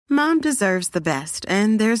Mom deserves the best,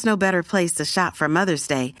 and there's no better place to shop for Mother's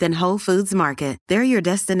Day than Whole Foods Market. They're your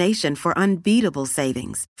destination for unbeatable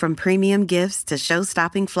savings, from premium gifts to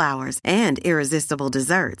show-stopping flowers and irresistible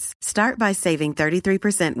desserts. Start by saving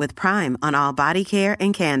 33% with Prime on all body care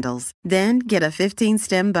and candles. Then get a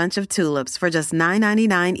 15-stem bunch of tulips for just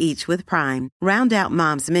 $9.99 each with Prime. Round out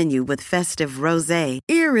Mom's menu with festive rosé,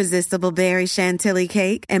 irresistible berry chantilly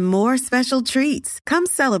cake, and more special treats. Come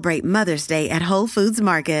celebrate Mother's Day at Whole Foods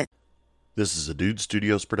Market. This is a Dude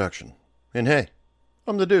Studios production. And hey,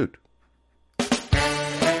 I'm the Dude. Hey,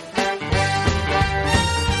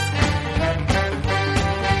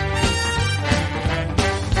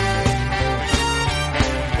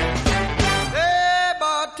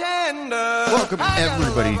 bartender. Welcome,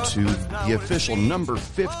 everybody, to the official number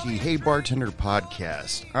 50 Hey Bartender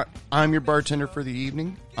podcast. I'm your bartender for the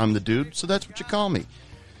evening. I'm the Dude, so that's what you call me.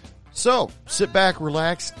 So, sit back,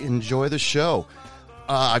 relax, enjoy the show.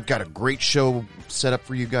 I've got a great show set up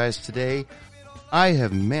for you guys today. I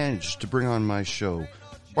have managed to bring on my show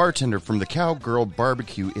bartender from the Cowgirl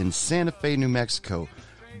Barbecue in Santa Fe, New Mexico,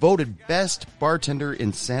 voted best bartender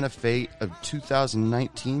in Santa Fe of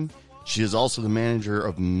 2019. She is also the manager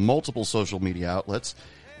of multiple social media outlets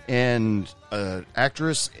and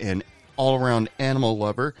actress and all-around animal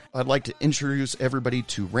lover. I'd like to introduce everybody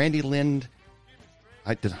to Randy Lynn.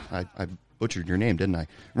 I butchered your name, didn't I?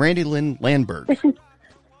 Randy Lynn Landberg.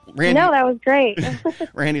 Randy, no, that was great.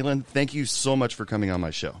 Randy Lynn, thank you so much for coming on my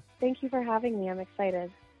show. Thank you for having me. I'm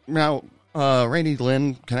excited. Now, Randy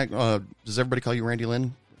Lynn, does everybody call you Randy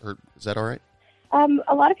Lynn? Or is that all right?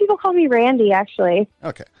 A lot of people call me Randy, actually.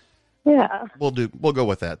 Okay. Yeah. We'll go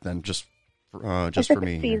with that then, just for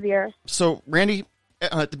me. It's easier. So, Randy,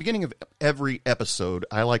 at the beginning of every episode,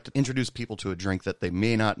 I like to introduce people to a drink that they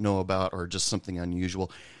may not know about or just something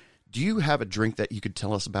unusual. Do you have a drink that you could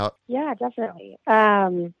tell us about? Yeah, definitely.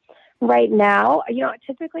 Right now,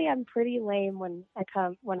 typically I'm pretty lame when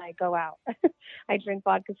I go out. I drink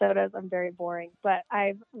vodka sodas. I'm very boring. But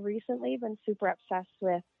I've recently been super obsessed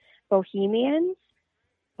with Bohemians,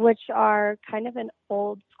 which are kind of an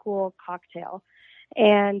old school cocktail.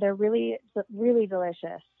 And they're really, really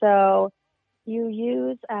delicious. So you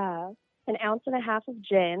use an ounce and a half of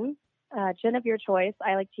gin of your choice.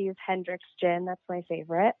 I like to use Hendrick's gin. That's my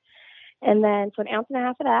favorite. And then, so an ounce and a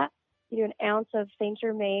half of that. You do an ounce of Saint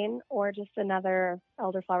Germain or just another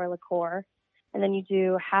elderflower liqueur. And then you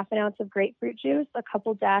do half an ounce of grapefruit juice, a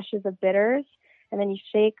couple dashes of bitters, and then you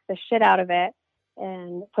shake the shit out of it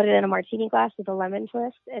and put it in a martini glass with a lemon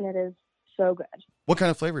twist, and it is so good. What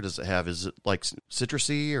kind of flavor does it have? Is it like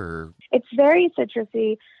citrusy or? It's very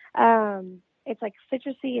citrusy. It's like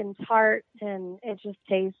citrusy and tart, and it just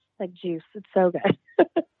tastes like juice. It's so good.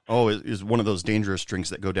 Oh, it is one of those dangerous drinks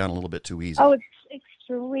that go down a little bit too easy. Oh, it's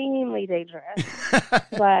extremely dangerous,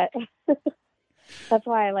 but that's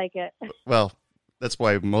why I like it. Well, that's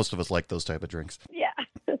why most of us like those type of drinks. Yeah.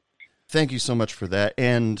 Thank you so much for that.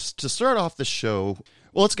 And to start off the show,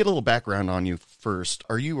 well, let's get a little background on you first.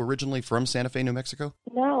 Are you originally from Santa Fe, New Mexico?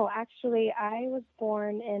 No, actually, I was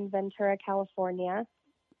born in Ventura, California,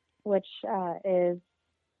 which it's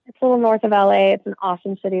a little north of LA. It's an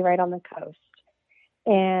awesome city right on the coast.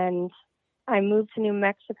 And I moved to New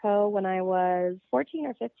Mexico when I was 14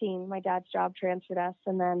 or 15. My dad's job transferred us,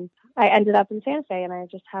 and then I ended up in Santa Fe, and I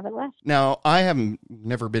just haven't left. Now, I have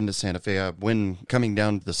never been to Santa Fe. When coming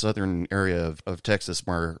down to the southern area of Texas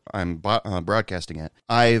where I'm broadcasting at,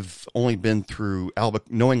 I've only been through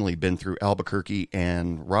knowingly been through Albuquerque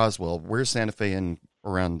and Roswell. Where's Santa Fe in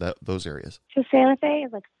around those areas? So Santa Fe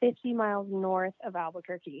is like 50 miles north of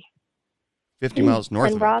Albuquerque. 50 miles north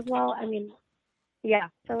and of Roswell, yeah.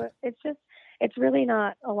 So it's really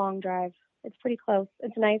not a long drive. It's pretty close.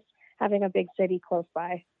 It's nice having a big city close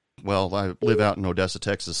by. Well, I live out in Odessa,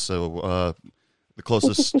 Texas, so the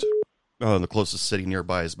closest city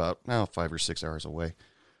nearby is about 5 or 6 hours away.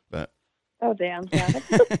 But oh damn, yeah.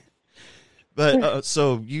 But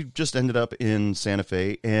so you just ended up in Santa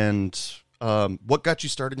Fe, and what got you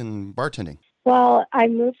started in bartending? Well, I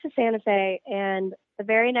moved to Santa Fe, and the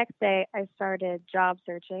very next day I started job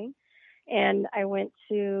searching. And I went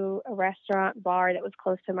to a restaurant bar that was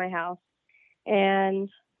close to my house, and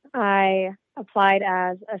I applied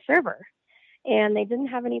as a server. And they didn't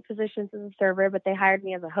have any positions as a server, but they hired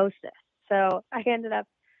me as a hostess. So I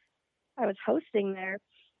was hosting there,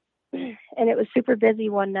 and it was super busy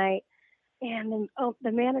one night. And then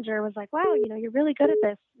the manager was like, "Wow, you're really good at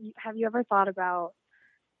this. Have you ever thought about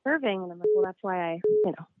serving?" And I'm like, "Well, that's why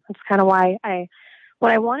that's kind of why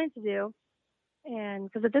what I wanted to do." And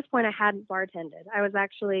because at this point I hadn't bartended. I was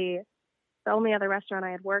actually the only other restaurant I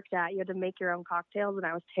had worked at. You had to make your own cocktails, and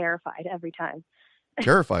I was terrified every time.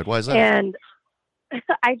 Terrified? Why is that? And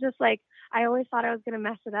I just I always thought I was going to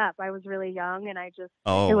mess it up. I was really young, and it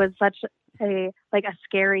Oh, was such a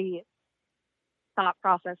scary thought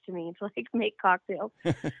process to me to make cocktails.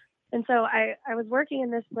 And so I was working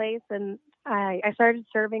in this place, and I started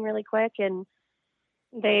serving really quick, and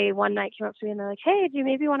they one night came up to me and they're like, "Hey, do you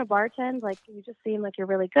maybe want to bartend? Like, you just seem like you're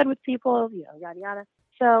really good with people, yada yada."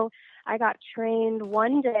 So I got trained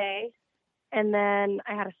one day, and then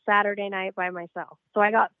I had a Saturday night by myself. So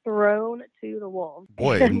I got thrown to the wolves.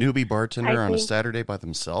 boy, a newbie bartender on a think- Saturday by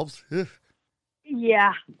themselves? Ugh.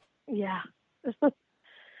 Yeah.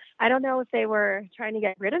 I don't know if they were trying to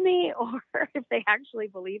get rid of me or if they actually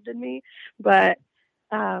believed in me, but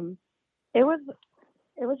it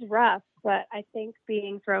was rough. But I think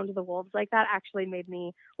being thrown to the wolves like that actually made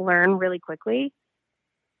me learn really quickly.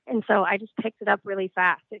 And so I just picked it up really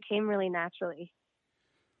fast. It came really naturally.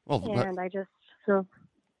 Well, And I just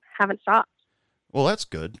haven't stopped. well, that's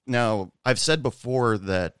good. Now, I've said before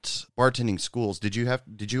that bartending schools, did you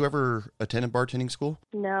ever attend a bartending school?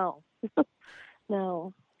 No.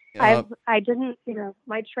 No. Uh, I didn't,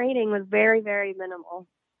 my training was very, very minimal.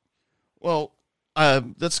 Well,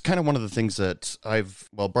 that's kind of one of the things that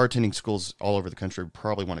bartending schools all over the country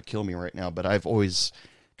probably want to kill me right now, but I've always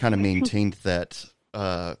kind of maintained that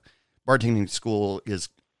bartending school is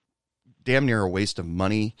damn near a waste of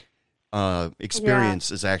money.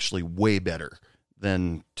 Experience is actually way better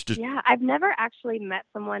than to just... Yeah, I've never actually met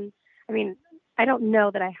someone. I mean, I don't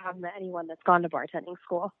know that I have met anyone that's gone to bartending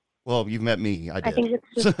school. Well, you've met me. I did. I think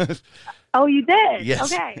it's just... Oh, you did?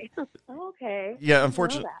 Yes. Okay. Okay. Yeah,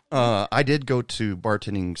 unfortunately, I did go to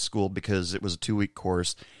bartending school because it was a 2-week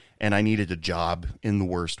course, and I needed a job in the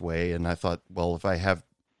worst way. And I thought, well, if I have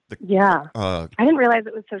the... Yeah. I didn't realize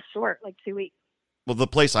it was so short, 2 weeks. Well, the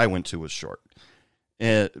place I went to was short.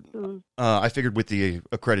 And I figured with the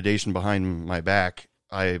accreditation behind my back,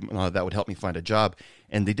 that would help me find a job.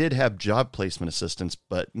 And they did have job placement assistants,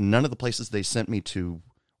 but none of the places they sent me to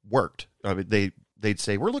worked. I mean, they'd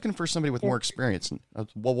say, "We're looking for somebody with more experience." And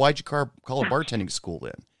well, why'd you call a bartending school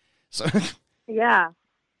then? So yeah,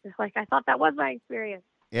 it's I thought that was my experience.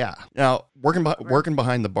 Yeah. Now working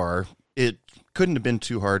behind the bar, it couldn't have been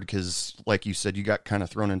too hard because, like you said, you got kind of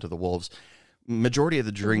thrown into the wolves. Majority of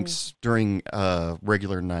the drinks during a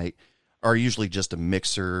regular night are usually just a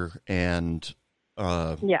mixer and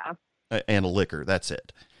a liquor. That's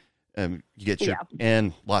it. You get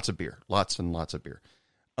and lots of beer, lots and lots of beer.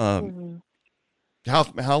 How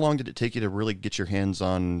long did it take you to really get your hands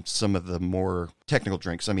on some of the more technical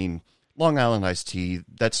drinks? I mean, Long Island iced tea,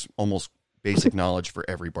 that's almost basic knowledge for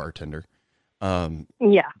every bartender.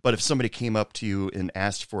 But if somebody came up to you and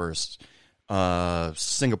asked for a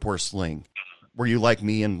Singapore Sling, were you like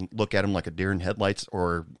me and look at them like a deer in headlights,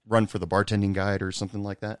 or run for the bartending guide or something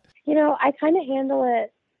like that? I kind of handle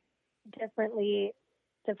it differently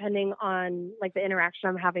depending on the interaction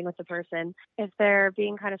I'm having with the person. If they're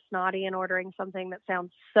being kind of snotty and ordering something that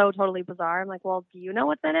sounds so totally bizarre, I'm like, well, do you know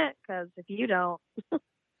what's in it? Because if you don't,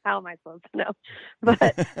 how am I supposed to know?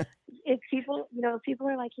 But if people, people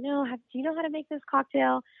are like, do you know how to make this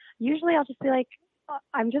cocktail? Usually I'll just be like,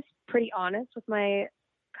 I'm just pretty honest with my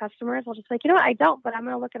customers. I'll just be like, you know what, I don't, but I'm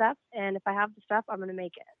going to look it up. And if I have the stuff, I'm going to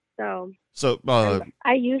make it. So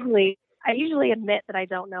I usually admit that I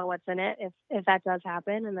don't know what's in it if that does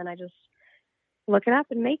happen. And then I just look it up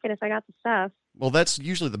and make it if I got the stuff. Well, that's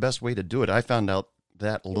usually the best way to do it. I found out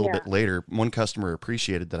that a little bit later. One customer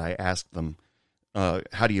appreciated that I asked them,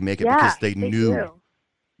 how do you make it? Because they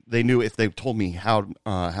knew if they told me how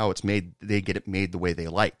it's made, they get it made the way they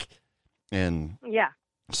like. And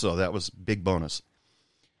so that was big bonus.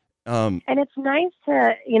 And it's nice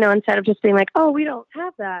to, instead of just being like, oh, we don't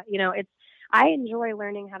have that, I enjoy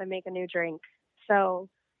learning how to make a new drink. So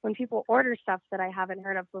when people order stuff that I haven't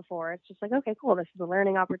heard of before, it's just like, okay, cool. This is a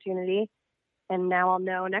learning opportunity. And now I'll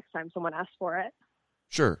know next time someone asks for it.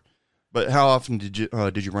 Sure. But how often did you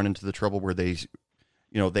run into the trouble where they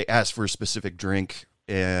ask for a specific drink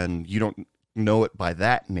and you don't know it by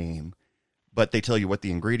that name, but they tell you what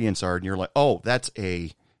the ingredients are and you're like, oh, that's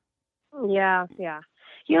a... Yeah.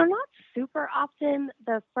 Not super often.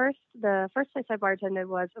 The first place I bartended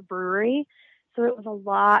was a brewery. So it was a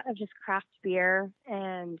lot of just craft beer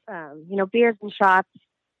and, beers and shots.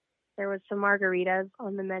 There was some margaritas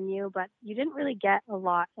on the menu, but you didn't really get a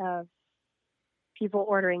lot of people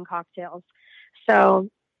ordering cocktails. So,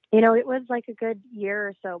 it was a good year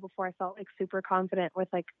or so before I felt super confident with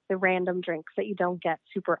the random drinks that you don't get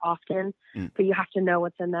super often, but you have to know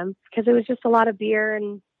what's in them, because it was just a lot of beer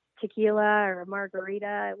and tequila or a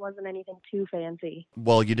margarita. It wasn't anything too fancy.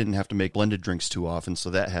 Well, you didn't have to make blended drinks too often,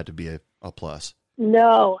 so that had to be a plus.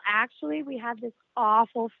 No, actually, we had this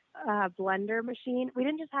awful blender machine. We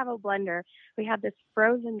didn't just have a blender; we had this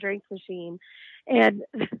frozen drink machine, and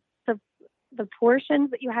the the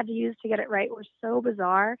portions that you had to use to get it right were so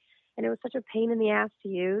bizarre, and it was such a pain in the ass to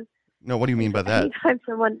use. No, what do you mean And so by that? anytime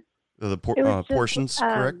someone, it was just Portions,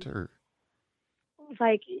 correct? Or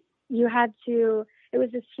like you had to. It was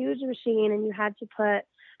this huge machine, and you had to put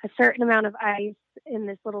a certain amount of ice in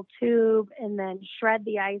this little tube, and then shred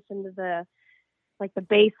the ice into the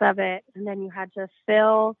base of it, and then you had to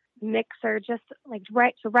fill mixer just like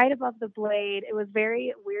right above the blade. It was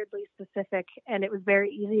very weirdly specific, and it was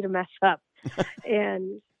very easy to mess up.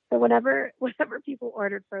 And so whenever people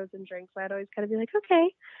ordered frozen drinks, I'd always kind of be like,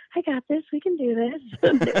 okay, I got this, we can do this.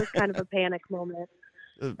 And it was kind of a panic moment.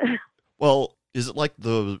 Well, is it like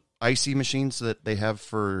the icy machines that they have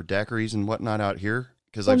for daiquiris and whatnot out here?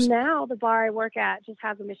 Because now the bar I work at just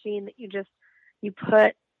has a machine that you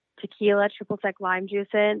put tequila, triple sec lime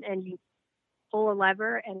juice in, and you pull a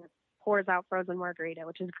lever and it pours out frozen margarita,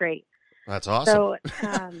 which is great. That's awesome. So,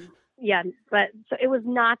 yeah, but so it was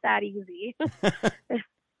not that easy.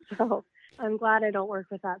 So I'm glad I don't work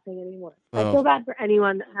with that thing anymore. I feel bad for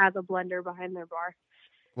anyone that has a blender behind their bar.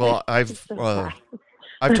 Well, I've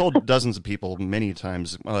told dozens of people many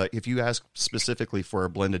times, if you ask specifically for a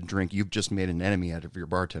blended drink, you've just made an enemy out of your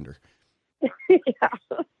bartender. Yeah.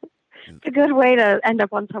 It's a good way to end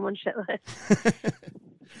up on someone's shit list.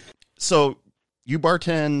 So you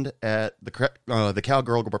bartend at the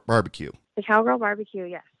Cowgirl Barbecue. The Cowgirl Barbecue,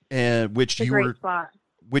 yes. And which you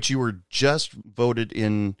were just voted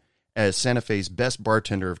in as Santa Fe's best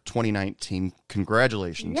bartender of 2019.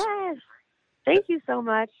 Congratulations. Yes. Thank you so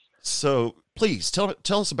much. So please tell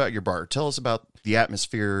us about your bar. Tell us about the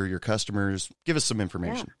atmosphere, your customers. Give us some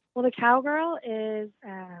information. Yeah. Well, the Cowgirl is,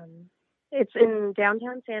 it's in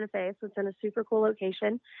downtown Santa Fe, so it's in a super cool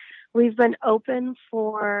location. We've been open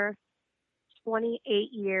for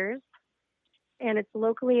 28 years, and it's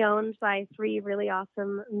locally owned by 3 really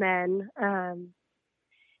awesome men.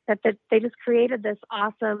 That they just created this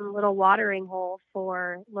awesome little watering hole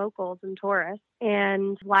for locals and tourists,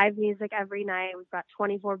 and live music every night. We've got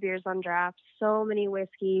 24 beers on draft, so many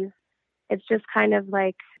whiskeys. It's just kind of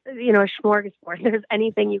like, a smorgasbord. There's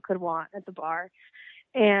anything you could want at the bar.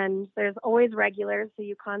 And there's always regulars, so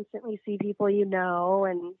you constantly see people you know.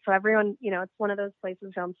 And so everyone, it's one of those places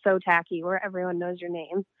that sounds so tacky where everyone knows your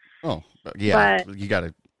name. Oh, yeah. But, you got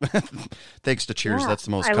to, thanks to Cheers, that's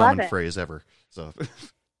the most common phrase ever. So,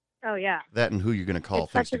 oh, yeah. That and who you're going to call,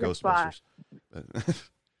 thanks to Ghostbusters.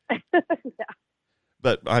 Yeah.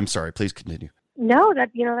 But I'm sorry, please continue. No,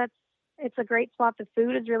 it's a great spot. The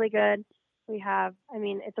food is really good. We have,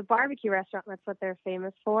 it's a barbecue restaurant. That's what they're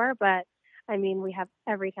famous for. But we have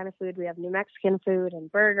every kind of food. We have New Mexican food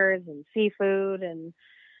and burgers and seafood. And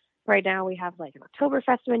right now we have like an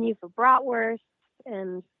Oktoberfest menu for bratwurst.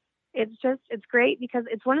 And it's great because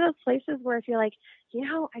it's one of those places where if you're like,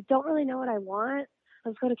 I don't really know what I want,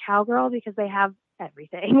 let's go to Cowgirl because they have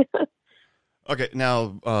everything. Okay.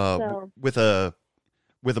 Now, with a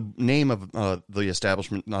name of the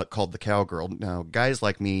establishment called the Cowgirl, now guys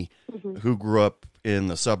like me who grew up in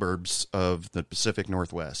the suburbs of the Pacific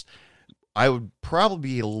Northwest, I would probably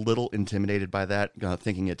be a little intimidated by that,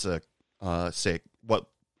 thinking it's what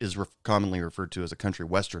is commonly referred to as a country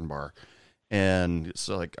western bar. And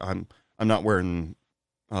so like, I'm not wearing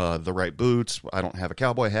the right boots. I don't have a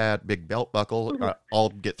cowboy hat, big belt buckle. I'll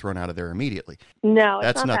get thrown out of there immediately. No,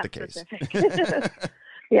 that's not the case.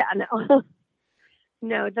 Yeah, no.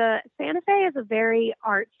 No, the Santa Fe is a very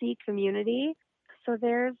artsy community. So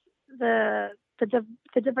there's the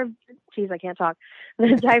diversity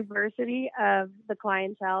of the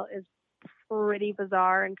clientele is pretty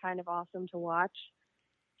bizarre and kind of awesome to watch.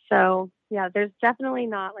 So yeah, there's definitely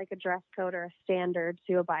not like a dress code or a standard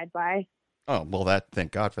to abide by. Oh, well,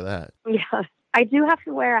 thank God for that. Yeah, I do have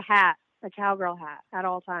to wear a hat, a cowgirl hat at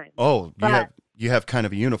all times. Oh, you have kind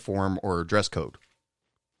of a uniform or a dress code.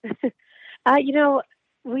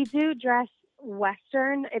 We do dress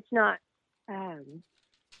Western. It's not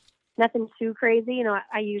nothing too crazy.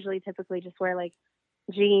 I usually typically just wear like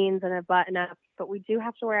jeans and a button up, but we do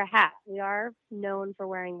have to wear a hat. We are known for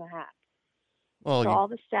wearing the hat. Well, so all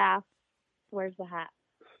the staff wears the hat.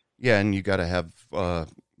 Yeah, and you got to have,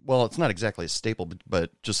 it's not exactly a staple,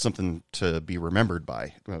 but just something to be remembered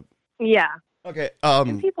by. Yeah. Okay.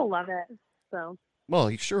 And people love it, so. Well,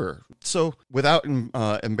 sure. So without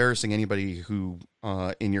embarrassing anybody who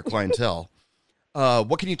in your clientele,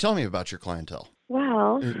 what can you tell me about your clientele?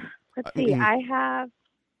 Well, let's see. I have.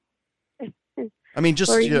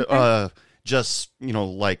 Just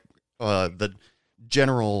like the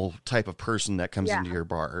general type of person that comes into your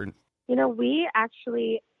bar. we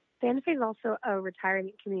actually, Santa Fe is also a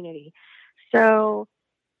retirement community. So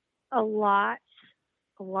a lot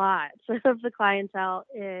of the clientele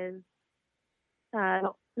is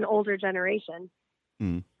an older generation.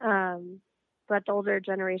 Mm. But the older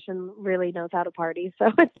generation really knows how to party, so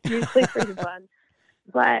it's usually pretty fun.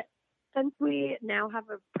 But since we now have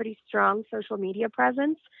a pretty strong social media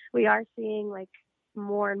presence, we are seeing like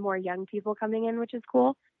more and more young people coming in, which is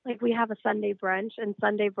cool. Like we have a Sunday brunch, and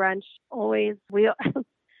Sunday brunch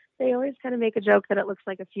they always kind of make a joke that it looks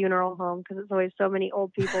like a funeral home because it's always so many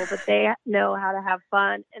old people, but they know how to have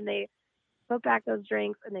fun, and they put back those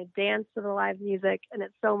drinks and they dance to the live music, and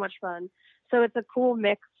it's so much fun. So it's a cool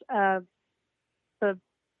mix of the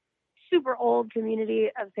super old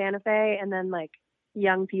community of Santa Fe and then like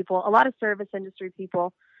young people. A lot of service industry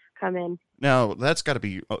people come in. Now, that's got to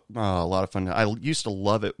be a lot of fun. I used to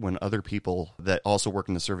love it when other people that also work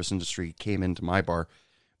in the service industry came into my bar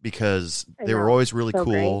because they were always really so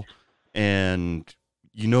cool. Great. And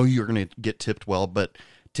you're going to get tipped well, but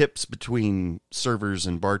tips between servers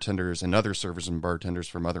and bartenders and other servers and bartenders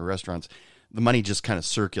from other restaurants, the money just kind of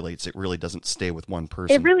circulates. It really doesn't stay with one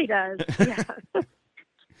person. It really does. Yeah.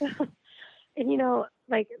 And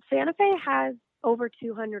like Santa Fe has over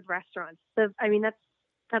 200 restaurants. So I mean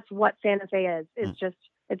that's what Santa Fe is. It's just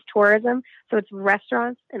it's tourism. So it's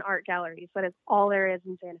restaurants and art galleries. That is all there is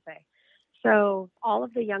in Santa Fe. So all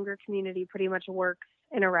of the younger community pretty much works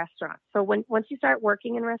in a restaurant. So once you start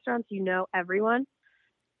working in restaurants, you know everyone.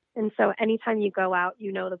 And so anytime you go out,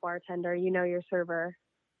 you know the bartender, you know your server,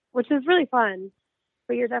 which is really fun.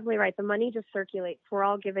 But you're definitely right. The money just circulates. We're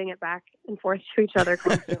all giving it back and forth to each other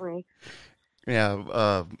constantly.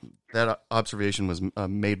 Yeah, that observation was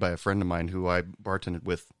made by a friend of mine who I bartended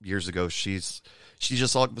with years ago. She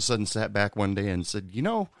just all of a sudden sat back one day and said,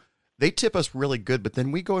 they tip us really good, but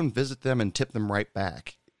then we go and visit them and tip them right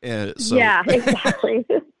back. So, yeah, exactly.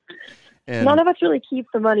 And none of us really keep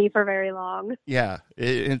the money for very long. Yeah,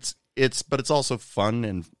 but it's also fun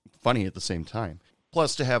and funny at the same time.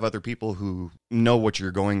 Plus, to have other people who know what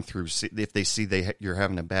you're going through, if they see you're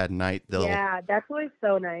having a bad night, yeah, that's always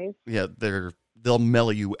so nice. Yeah, they'll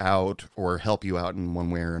mellow you out or help you out in one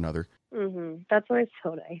way or another. Mm-hmm. That's always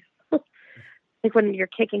so nice. Like when you're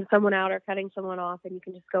kicking someone out or cutting someone off, and you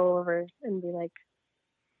can just go over and be like,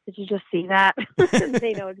 "Did you just see that?"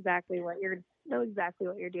 They know exactly what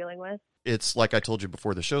you're dealing with. It's like I told you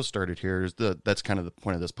before the show started here. That's kind of the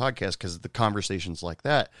point of this podcast, because the conversations like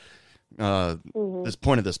that. This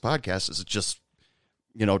point of this podcast is just,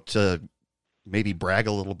 to maybe brag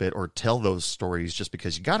a little bit or tell those stories just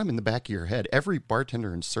because you got them in the back of your head. Every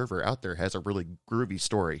bartender and server out there has a really groovy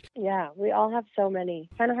story. Yeah, we all have so many.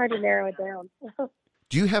 Kind of hard to narrow it down.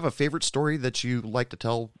 Do you have a favorite story that you like to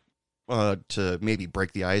tell to maybe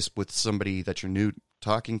break the ice with somebody that you're new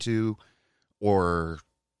talking to, or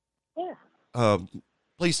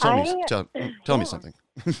please tell me something.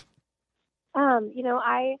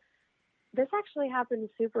 This actually happened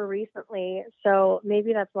super recently, so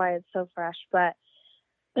maybe that's why it's so fresh. But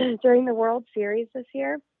during the World Series this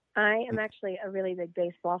year, I am actually a really big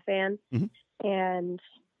baseball fan, and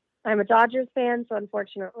I'm a Dodgers fan, so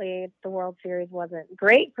unfortunately the World Series wasn't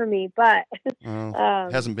great for me, but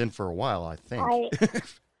hasn't been for a while, I think.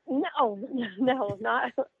 No,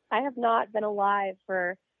 not. I have not been alive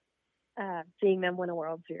for seeing them win a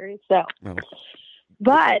World Series. So,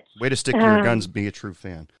 but way to stick to your guns, be a true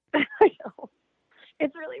fan. I know.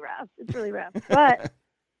 It's really rough. But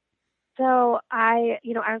so I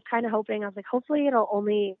was kind of hoping. I was like, hopefully it'll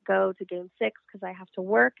only go to Game 6 because I have to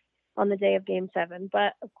work on the day of Game 7.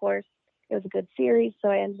 But of course, it was a good series, so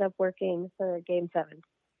I ended up working for Game 7.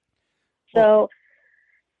 So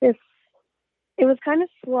it was kind of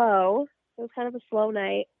slow. It was kind of a slow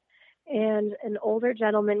night, and an older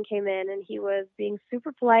gentleman came in, and he was being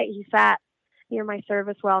super polite. He sat near my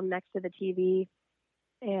service well next to the TV,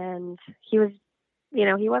 and he was,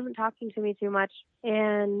 he wasn't talking to me too much,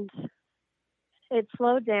 and it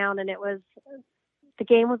slowed down, and the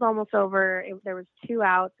game was almost over. There was 2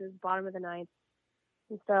 outs. It was the bottom of the 9th.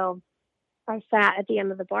 And so I sat at the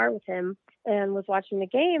end of the bar with him and was watching the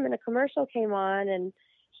game, and a commercial came on, and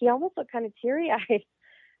he almost looked kind of teary-eyed.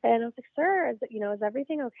 And I was like, "Sir, is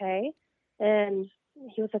everything okay?" And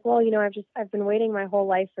he was like, "Well, I've been waiting my whole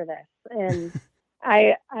life for this." And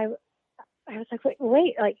I was like,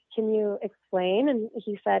 wait, like, can you explain? And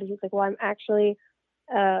he was like, "Well, I'm actually,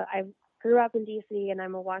 I grew up in DC, and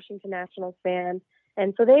I'm a Washington Nationals fan.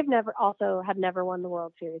 And so they've never won the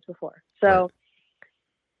World Series before. So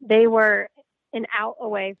they were an out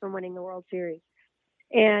away from winning the World Series."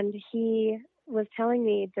 And he was telling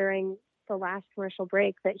me during the last commercial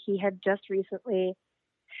break that he had just recently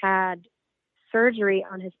had surgery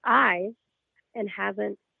on his eyes and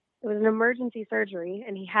it was an emergency surgery,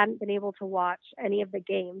 and he hadn't been able to watch any of the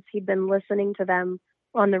games. He'd been listening to them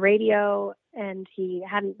on the radio, and he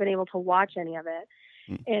hadn't been able to watch any of it.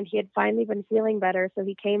 And he had finally been feeling better, so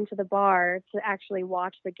he came to the bar to actually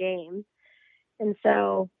watch the game. And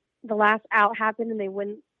so the last out happened, and they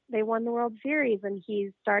won the World Series, and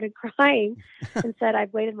he started crying and said,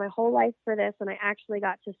 "I've waited my whole life for this, and I actually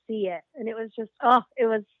got to see it." And it was just, it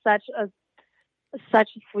was such a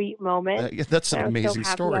sweet moment. That's an amazing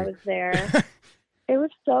story. I was there. It was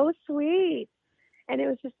so sweet. And it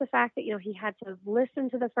was just the fact that, he had to listen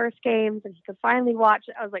to the first games and he could finally watch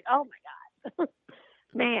it. I was like, oh my God,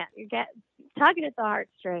 man, you're tugging at the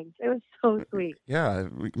heartstrings. It was so sweet. Yeah.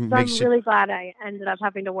 So I'm really glad I ended up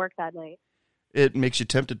having to work that night. It makes you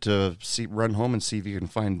tempted to run home and see if you can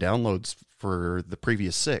find downloads for the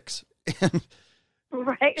previous 6.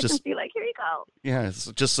 Right. Just be like, here you go. Yeah. It's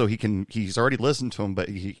just so he's already listened to them, but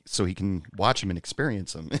so he can watch them and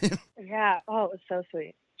experience them. Yeah. Oh, it was so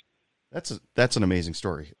sweet. That's an amazing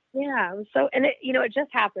story. Yeah. It was so, and it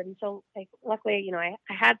just happened. So luckily, I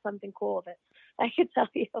had something cool that I could tell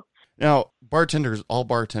you. Now, all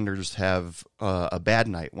bartenders have a bad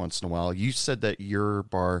night once in a while. You said that your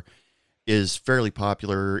bar is fairly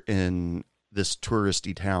popular in this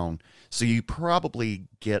touristy town. So you probably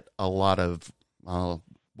get a lot of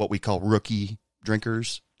what we call rookie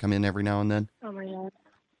drinkers come in every now and then. Oh my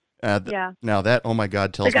God. Yeah. Now that, oh my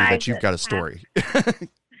God, tells me that you've got a story.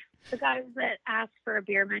 The guys that ask for a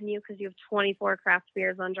beer menu because you have 24 craft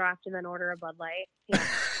beers on draft and then order a Bud Light. Yeah.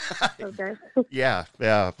 Okay. Yeah.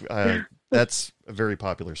 That's a very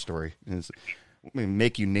popular story.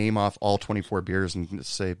 Make you name off all 24 beers and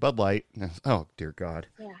say Bud Light. Oh, dear God.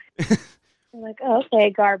 Yeah. I'm like, okay,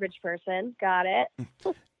 garbage person. Got it.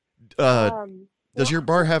 Does your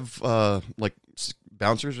bar have like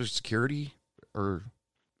bouncers or security? Or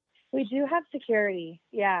we do have security,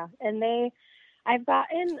 yeah. And I've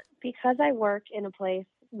gotten, because I work in a place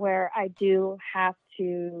where I do have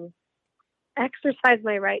to exercise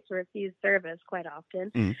my right to refuse service quite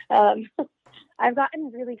often. I've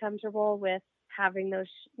gotten really comfortable with having those,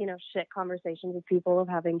 shit conversations with people of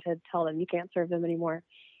having to tell them you can't serve them anymore.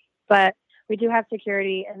 But we do have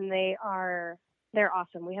security, and they're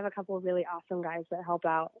awesome. We have a couple of really awesome guys that help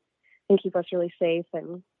out and keep us really safe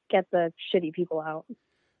and get the shitty people out.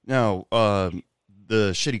 Now,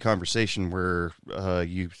 the shitty conversation where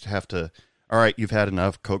you have to, all right, you've had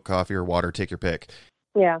enough, Coke, coffee, or water, take your pick.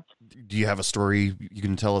 Yeah. Do you have a story you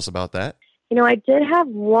can tell us about that? I did have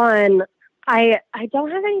one. I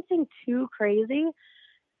don't have anything too crazy.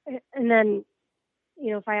 And then,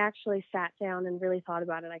 if I actually sat down and really thought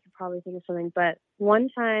about it, I could probably think of something. But one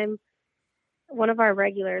time, one of our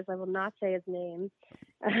regulars, I will not say his name.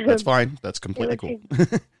 That's fine. That's completely cool.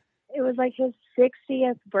 It was like his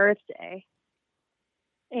 60th birthday.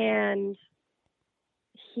 And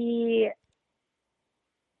he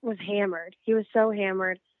was hammered. He was so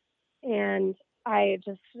hammered. And I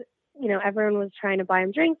just, everyone was trying to buy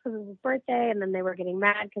him drinks because it was his birthday. And then they were getting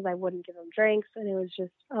mad because I wouldn't give him drinks. And it was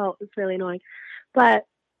just, it was really annoying. But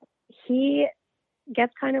he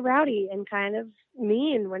gets kind of rowdy and kind of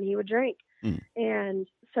mean when he would drink. And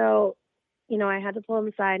so, I had to pull him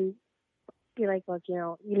aside and be like, look,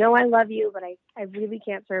 I love you, but I really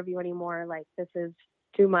can't serve you anymore. Like, this is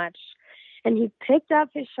too much. And he picked up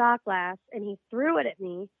his shot glass and he threw it at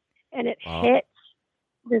me, and it hit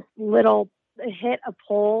hit a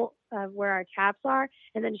pole of where our taps are,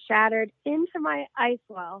 and then shattered into my ice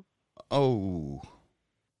well. Oh.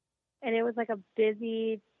 And it was like a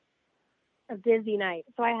busy night.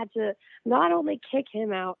 So I had to not only kick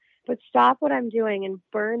him out, but stop what I'm doing and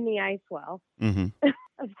burn the ice well. Mm-hmm.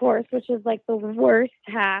 Of course, which is like the worst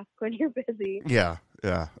task when you're busy. Yeah.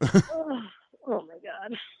 Oh my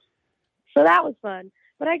God. So that was fun.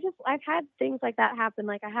 But I've had things like that happen.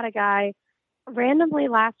 Like, I had a guy randomly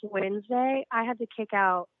last Wednesday, I had to kick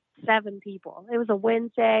out 7 people. It was a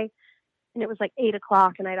Wednesday, and it was like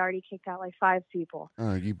 8:00, and I'd already kicked out like 5 people.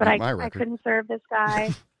 You but beat my record. I couldn't serve this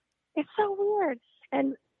guy. It's so weird.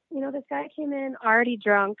 And, this guy came in already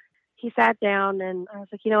drunk. He sat down, and I was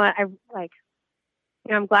like, you know what?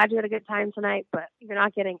 I'm glad you had a good time tonight, but you're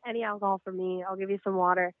not getting any alcohol from me. I'll give you some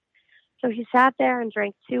water. So he sat there and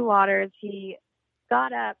drank 2 waters. He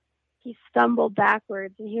got up, he stumbled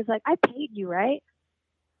backwards, and he was like, I paid you, right?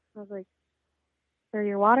 I was like, for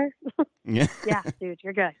your water? Yeah. Yeah, dude,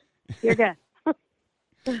 you're good. You're good.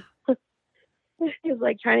 He was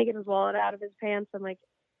like trying to get his wallet out of his pants. I'm like,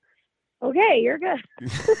 okay, you're good.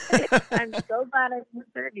 I'm so glad I can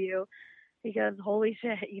serve you, because holy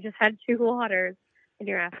shit, you just had 2 waters and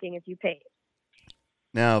you're asking if you paid.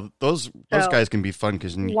 Now, those So guys can be fun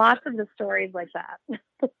because lots of the stories like that.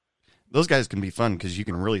 those guys can be fun because you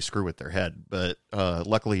can really screw with their head. But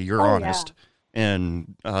luckily, you're Oh, honest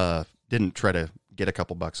and didn't try to get a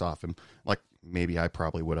couple bucks off him, like maybe I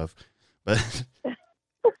probably would have.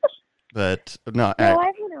 But no, No,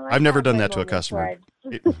 I've never had done my that to a moments where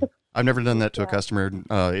customer. I've never done that to a Yeah. customer.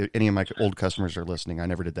 Any of my old customers are listening. I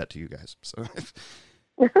never did that to you guys. So,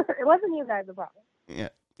 it wasn't you guys the problem. yeah,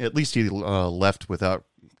 at least he left without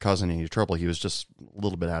causing any trouble. He was just a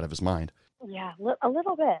little bit out of his mind. Yeah, a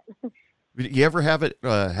little bit. You ever have it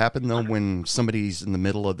happen though when somebody's in the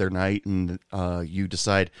middle of their night and you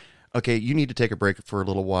decide, okay, you need to take a break for a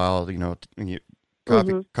little while,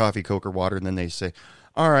 coffee, Coke, or water, and then they say,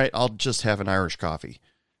 all right, I'll just have an Irish coffee,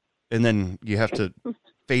 and then you have to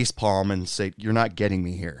face palm and say, you're not getting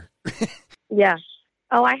me here. Yeah.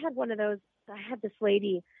 Oh, I had one of those. I had this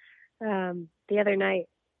lady the other night,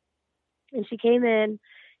 and she came in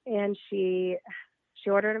and she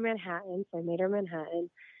ordered a Manhattan. So I made her Manhattan.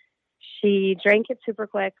 She drank it super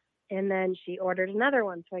quick, and then she ordered another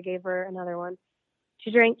one. So I gave her another one.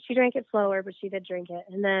 She drank it slower, but she did drink it.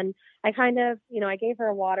 And then I kind of, I gave her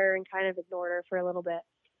a water and kind of ignored her for a little bit.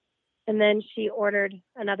 And then she ordered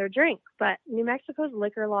another drink. But New Mexico's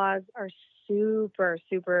liquor laws are super,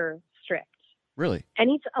 super strict. Really? And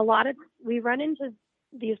we run into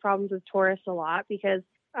these problems with tourists a lot because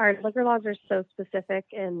our liquor laws are so specific,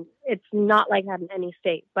 and it's not like that in any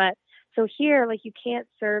state. But so here, like, you can't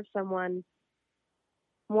serve someone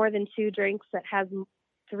more than 2 drinks that has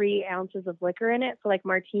 3 ounces of liquor in it. So like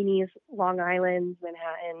martinis, Long Island's,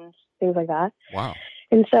 Manhattans, things like that. Wow.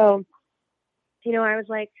 And so, I was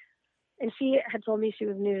like, and she had told me she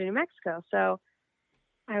was new to New Mexico. So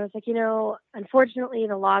I was like, unfortunately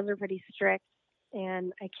the laws are pretty strict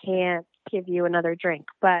and I can't give you another drink,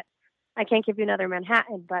 but I can't give you another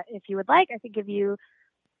Manhattan. But if you would like, I could give you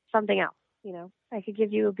something else. I could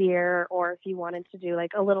give you a beer, or if you wanted to do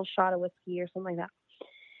like a little shot of whiskey or something like that.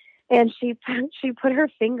 And she put her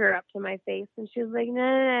finger up to my face and she was like, no,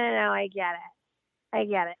 I get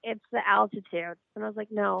it. It's the altitude. And I was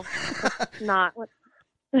like, no, that's not what,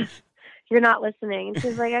 you're not listening. And she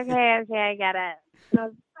was like, okay, I get it.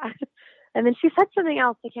 And then she said something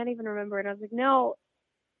else. I can't even remember it. I was like, no,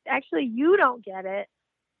 actually you don't get it.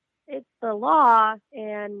 It's the law.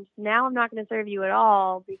 And now I'm not going to serve you at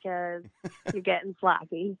all because you're getting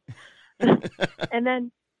sloppy. And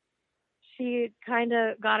then she kind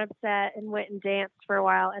of got upset and went and danced for a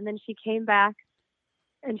while. And then she came back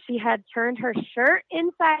and she had turned her shirt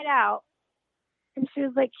inside out. And she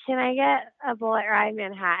was like, can I get a Bullet Rye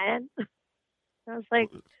Manhattan? I was like,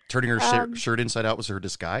 turning her shirt inside out was her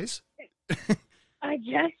disguise? I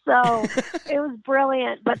guess so. It was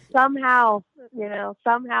brilliant, but somehow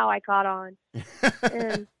I caught on.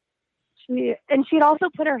 And she'd also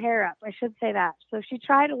put her hair up. I should say that. So she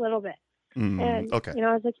tried a little bit. And, okay.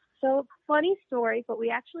 I was like, so funny story, but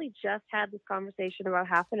we actually just had this conversation about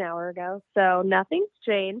half an hour ago. So nothing's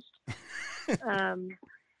changed.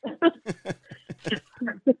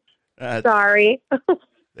 Sorry.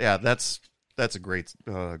 Yeah, that's a great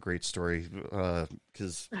story.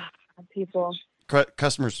 Cause people,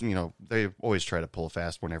 customers, they always try to pull a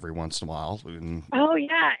fast one every once in a while. And, oh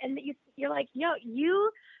yeah. And you're like, yo,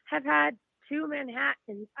 you have had 2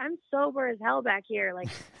 Manhattans. I'm sober as hell back here. Like,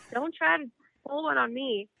 don't try to pull one on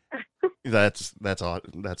me. That's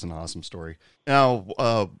an awesome story. Now,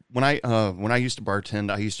 when I used to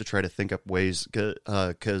bartend, I used to try to think up ways,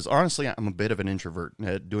 because honestly, I'm a bit of an introvert.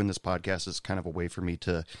 Doing this podcast is kind of a way for me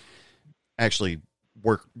to actually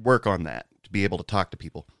work on that, to be able to talk to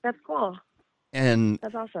people. That's cool. And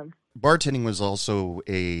that's awesome. Bartending was also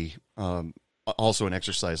an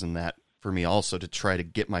exercise in that for me, also to try to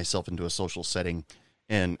get myself into a social setting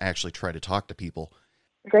and actually try to talk to people.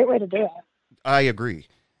 Great way to do it. I agree.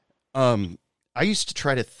 I used to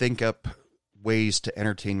try to think up ways to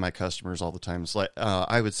entertain my customers all the time. It's like,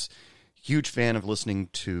 I was a huge fan of listening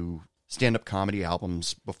to stand-up comedy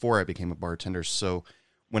albums before I became a bartender. So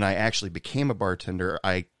when I actually became a bartender,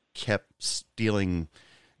 I kept stealing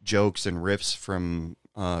jokes and riffs from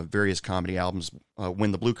various comedy albums.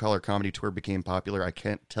 When the Blue Collar Comedy Tour became popular, I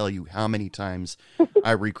can't tell you how many times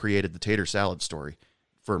I recreated the tater salad story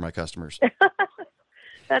for my customers.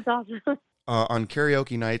 That's awesome. On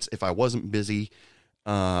karaoke nights, if I wasn't busy,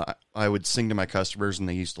 I would sing to my customers, and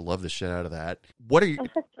they used to love the shit out of that.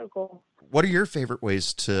 That's so cool. What are your favorite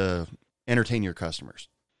ways to entertain your customers?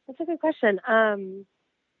 That's a good question. The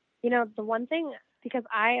one thing, because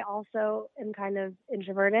I also am kind of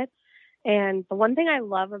introverted, and the one thing I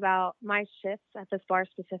love about my shifts at this bar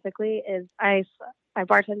specifically is I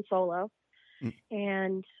bartend solo,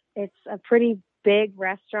 and it's a pretty big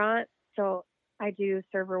restaurant, so I do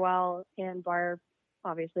server well and bar,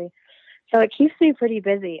 obviously. So it keeps me pretty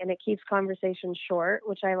busy and it keeps conversations short,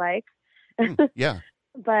 which I like. Yeah.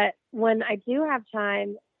 But when I do have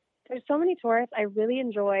time, there's so many tourists. I really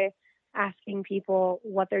enjoy asking people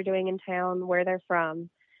what they're doing in town, where they're from,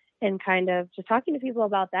 and kind of just talking to people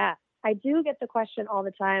about that. I do get the question all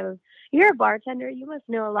the time of, you're a bartender, you must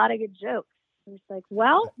know a lot of good jokes. I'm just like,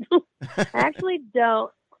 well, I actually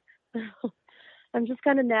don't. I'm just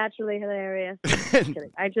kind of naturally hilarious. Just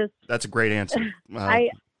kidding. That's a great answer. I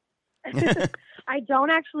I don't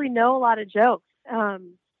actually know a lot of jokes.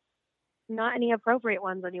 Not any appropriate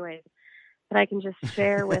ones anyways, that I can just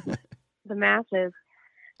share with the masses.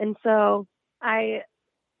 And so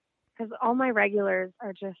because all my regulars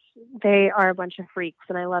are they are a bunch of freaks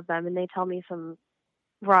and I love them and they tell me some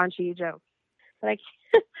raunchy jokes, but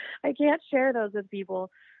I can't share those with people.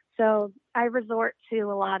 So I resort to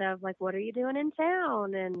a lot of like, what are you doing in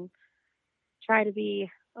town? And try to be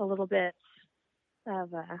a little bit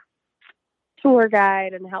of a tour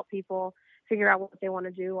guide and help people figure out what they want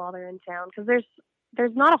to do while they're in town. Because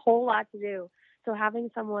there's not a whole lot to do. So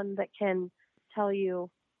having someone that can tell you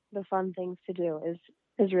the fun things to do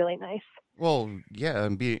is really nice. Well, yeah,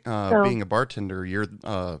 and being a bartender, you're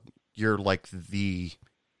like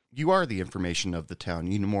you are the information of the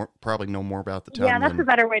town. You probably know more about the town. Yeah, that's a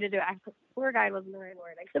better way to do it. Tour guide wasn't the right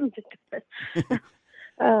word. I couldn't think of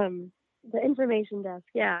it. The information desk.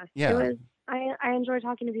 Yeah. Yeah. It was. I enjoy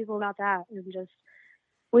talking to people about that, and just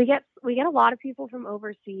we get a lot of people from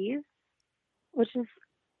overseas, which is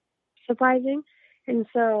surprising, and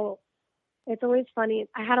so it's always funny.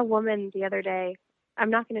 I had a woman the other day. I'm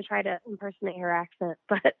not going to try to impersonate her accent,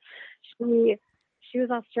 but she was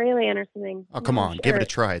Australian or something. Oh, come on, give it a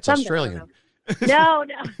try. It's Australian. No,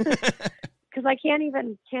 because I can't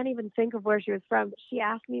even think of where she was from. But she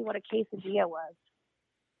asked me what a quesadilla was.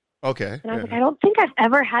 Okay. And I was like, I don't think I've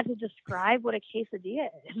ever had to describe what a quesadilla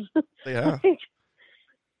is. Yeah.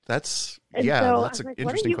 That's an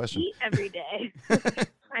interesting question. What do you eat every day?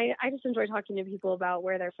 I just enjoy talking to people about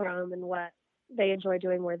where they're from and what they enjoy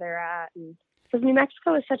doing where they're at. And because New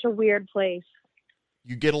Mexico is such a weird place.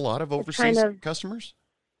 You get a lot of overseas customers?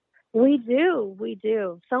 We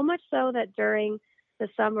do. So much so that during the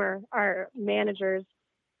summer, our managers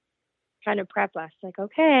kind of prep us like,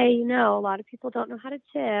 okay, a lot of people don't know how to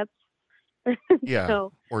tip. Yeah.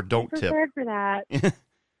 So or don't tip. Prepared for that.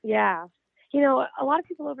 Yeah. A lot of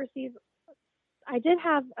people overseas, I did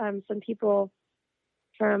have some people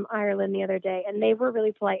from Ireland the other day, and they were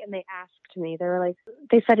really polite, and they asked me,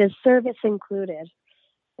 they said, is service included?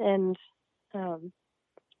 And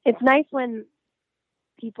it's nice when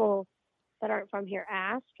people that aren't from here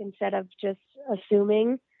ask instead of just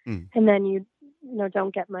assuming, and then you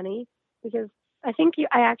don't get money. Because I think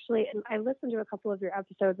I listened to a couple of your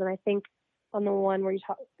episodes, and I think on the one where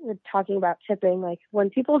you're talking about tipping, like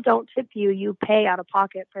when people don't tip you, you pay out of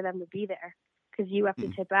pocket for them to be there because you have to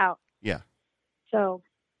tip out. Yeah. So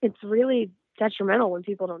it's really detrimental when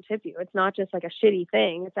people don't tip you. It's not just like a shitty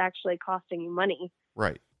thing. It's actually costing you money.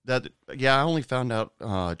 Right. I only found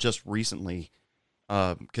out just recently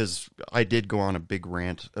because I did go on a big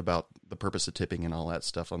rant about the purpose of tipping and all that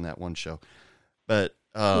stuff on that one show. But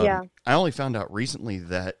I only found out recently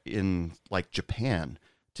that in like Japan,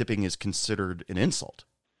 tipping is considered an insult.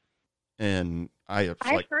 And I've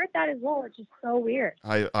heard that as well, which is so weird.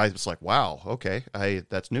 I was like, wow, okay,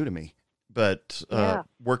 that's new to me. But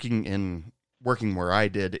working where I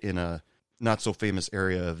did in a not so famous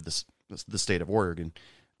area of the state of Oregon,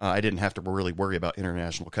 I didn't have to really worry about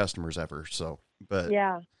international customers ever. So, but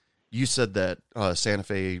you said that Santa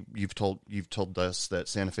Fe, you've told us that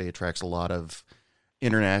Santa Fe attracts a lot of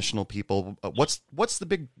international people. What's the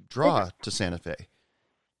big draw to Santa Fe?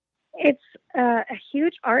 It's a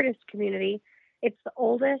huge artist community. It's the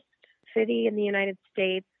oldest city in the United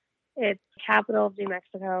States. It's the capital of New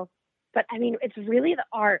Mexico. But I mean, it's really the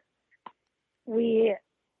art. Every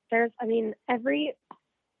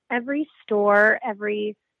store,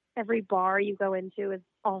 every bar you go into is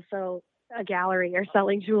also a gallery or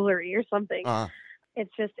selling jewelry or something.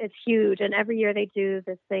 It's huge. And every year they do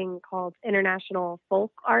this thing called International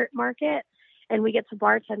Folk Art Market. And we get to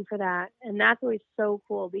bartend for that. And that's always so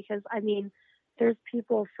cool because, I mean, there's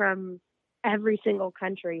people from every single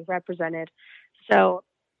country represented. So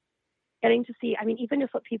getting to see, I mean, even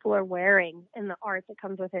just what people are wearing and the art that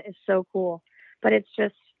comes with it is so cool. But it's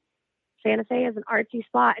just, Santa Fe is an artsy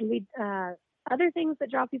spot. And we, other things that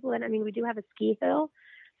draw people in, I mean, we do have a ski hill.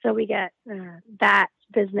 So we get that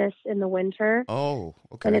business in the winter. Oh,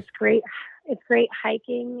 okay. And it's great. It's great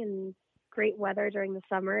hiking and great weather during the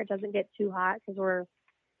summer. It doesn't get too hot because we're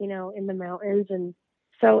in the mountains. And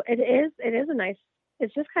so it is a nice,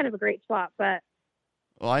 it's just kind of a great spot, but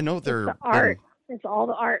Well, I know it's there the art. It's all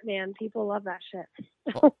the art, man. People love that shit.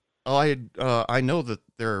 I know that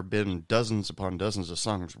there have been dozens upon dozens of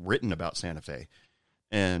songs written about Santa Fe,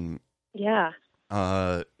 and Yeah.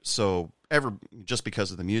 so just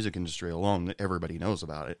because of the music industry alone, everybody knows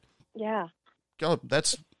about it. Yeah. Oh,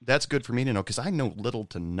 that's good for me to know, because I know little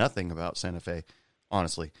to nothing about Santa Fe,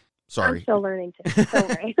 honestly. Sorry. I'm still learning to. Don't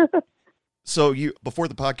worry. So before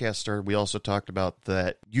the podcast started, we also talked about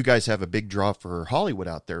that you guys have a big draw for Hollywood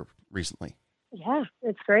out there recently. Yeah,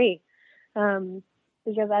 it's great.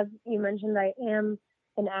 Because as you mentioned, I am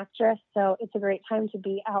an actress, so it's a great time to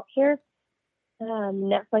be out here.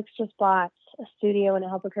 Netflix just bought a studio in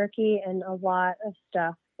Albuquerque, and a lot of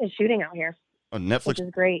stuff is shooting out here. Netflix, which is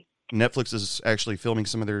great. Netflix is actually filming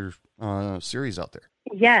some of their series out there.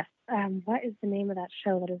 Yes. What is the name of that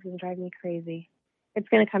show that is going to drive me crazy? It's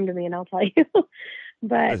going to come to me, and I'll tell you.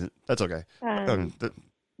 But that's okay.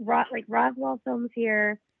 Roswell Films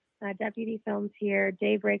here, Deputy Films here,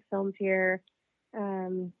 Daybreak Films here.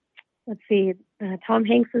 Let's see. Tom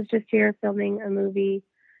Hanks was just here filming a movie.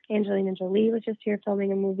 Angelina Jolie was just here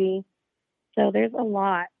filming a movie. So there's a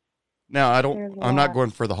lot. Now, I'm not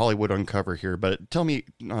going for the Hollywood Uncover here, but tell me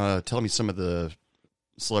some of the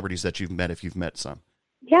celebrities that you've met, if you've met some.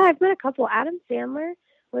 Yeah, I've met a couple. Adam Sandler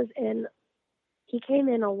he came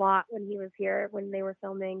in a lot when he was here, when they were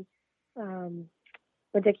filming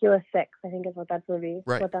Ridiculous Six, I think is what that movie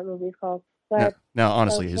is called. But now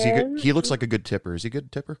honestly, is he good? He looks like a good tipper. Is he a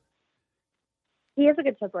good tipper? He is a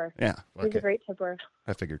good tipper. Yeah. Okay. He's a great tipper.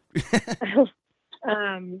 I figured.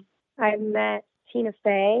 I met Tina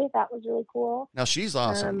Fey. That was really cool. Now she's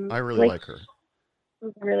awesome. I really like her. It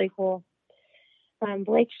was really cool.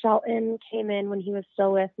 Blake Shelton came in when he was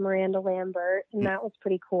still with Miranda Lambert, and that was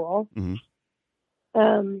pretty cool. Mm-hmm.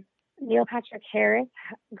 Neil Patrick Harris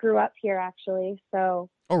grew up here, actually. So.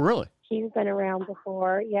 Oh, really? He's been around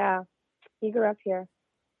before. Yeah, he grew up here.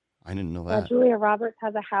 I didn't know that. Julia Roberts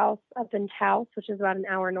has a house up in Taos, which is about an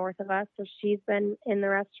hour north of us. So she's been in the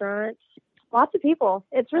restaurant. Lots of people.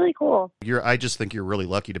 It's really cool. I just think you're really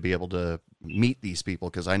lucky to be able to meet these people,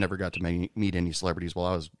 because I never got to meet any celebrities while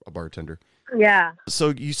I was a bartender. Yeah. So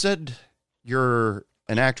you said you're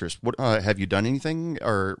an actress. What have you done anything,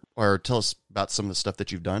 or tell us about some of the stuff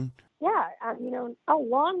that you've done? Yeah,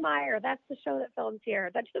 Longmire. That's the show that films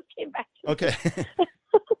here. That just came back to me. Okay.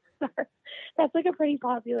 Sorry. That's like a pretty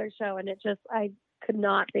popular show, and I could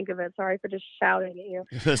not think of it. Sorry for just shouting at you.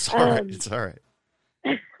 It's all right. It's all right.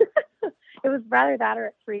 It was rather that, or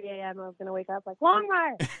at 3 a.m. I was going to wake up like,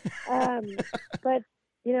 Longmire. But,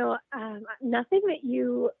 nothing that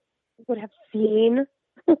you would have seen,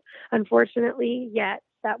 unfortunately, yet.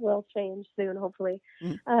 That will change soon, hopefully.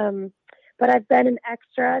 Mm. But I've been an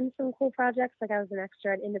extra in some cool projects. Like I was an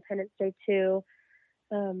extra at Independence Day 2.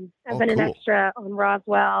 I've been an extra on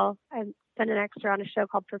Roswell. I've been an extra on a show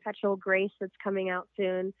called Perpetual Grace that's coming out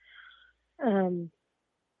soon.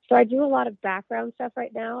 So I do a lot of background stuff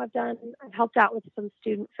right now. I've helped out with some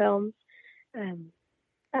student films at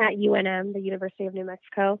UNM, the University of New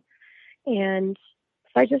Mexico. And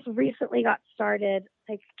so I just recently got started,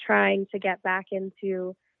 like, trying to get back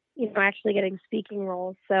into, actually getting speaking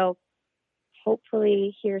roles. So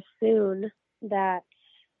hopefully here soon that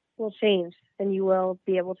will change and you will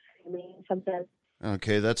be able to see me in something.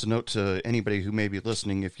 Okay, that's a note to anybody who may be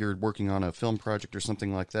listening. If you're working on a film project or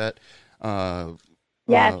something like that,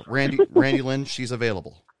 yes. Randy Lynn, she's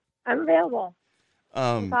available. I'm available.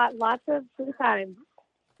 I've got lots of free time.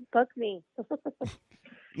 Book me.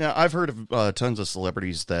 Now, I've heard of tons of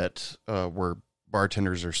celebrities that were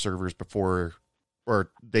bartenders or servers before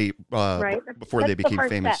they became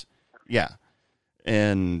famous. Step. Yeah,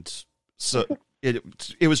 and so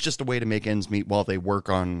it was just a way to make ends meet while they work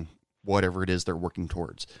on whatever it is they're working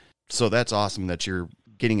towards. So that's awesome that you're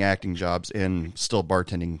getting acting jobs and still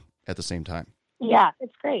bartending at the same time. Yeah,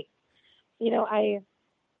 it's great.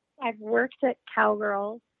 I've worked at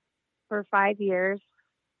Cowgirl for 5 years,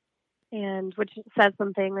 and which says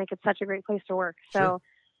something, like it's such a great place to work. Sure. So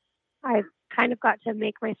I've kind of got to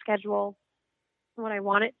make my schedule what I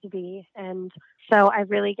want it to be. And so I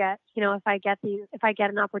really get, if I get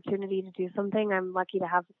an opportunity to do something, I'm lucky to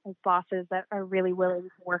have bosses that are really willing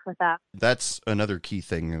to work with that. That's another key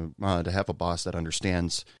thing, to have a boss that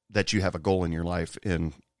understands that you have a goal in your life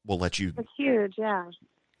and will let you. It's huge. Yeah.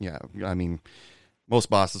 Yeah. I mean, most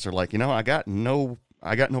bosses are like, I got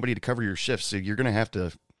nobody to cover your shifts, so you're going to have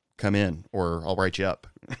to come in or I'll write you up.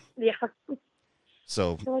 Yeah.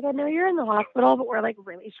 So like, I know you're in the hospital, but we're like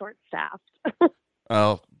really short staffed.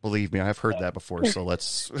 Oh, believe me, I've heard that before. So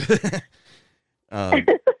let's, Uh,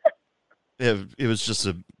 it was just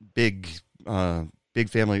a big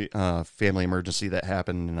family emergency that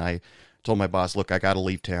happened, and I told my boss, "Look, I got to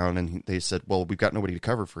leave town," and they said, "Well, we've got nobody to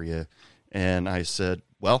cover for you," and I said,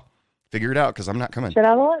 "Well, figure it out because I'm not coming." Shit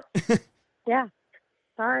out of luck. Yeah.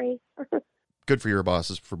 Sorry. Good for your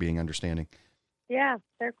bosses for being understanding. Yeah,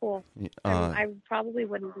 they're cool. I probably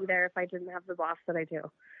wouldn't be there if I didn't have the boss that I do.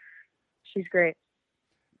 She's great.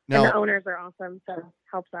 Now, and the owners are awesome, so it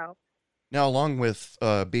helps out. Now, along with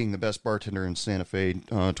being the best bartender in Santa Fe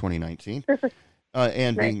 2019,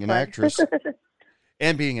 and being an actress,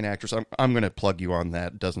 I'm going to plug you on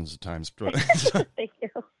that dozens of times. Thank you.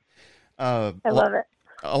 I love it.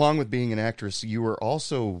 Along with being an actress, you were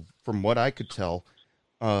also, from what I could tell,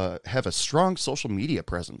 have a strong social media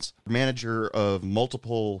presence. Manager of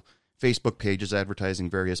multiple Facebook pages advertising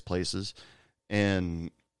various places.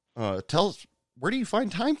 And tell us, where do you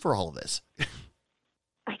find time for all of this?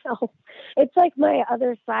 I know. It's like my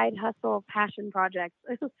other side hustle passion project.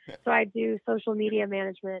 So I do social media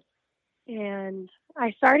management. And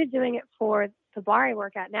I started doing it for the bar I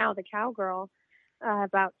work at now, the Cowgirl,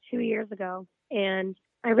 about 2 years ago. And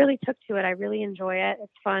I really took to it. I really enjoy it.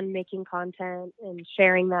 It's fun making content and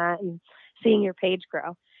sharing that and seeing your page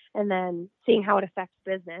grow and then seeing how it affects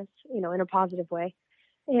business, in a positive way.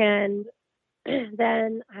 And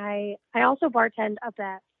then I also bartend up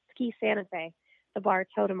at Ski Santa Fe, the bar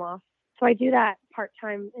Totem Off. So I do that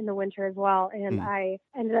part-time in the winter as well. And I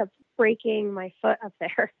ended up breaking my foot up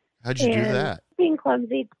there. How'd you do that? Being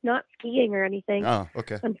clumsy, not skiing or anything. Oh,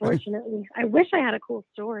 okay. Unfortunately. I wish I had a cool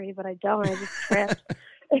story, but I don't. I just tripped.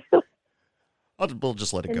 We'll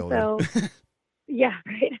just let it go. So, yeah,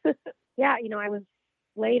 right. Yeah, I was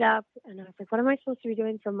laid up and I was like, what am I supposed to be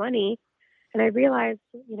doing for money? And I realized,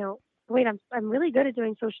 wait, I'm really good at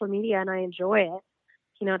doing social media and I enjoy it.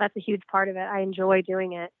 That's a huge part of it. I enjoy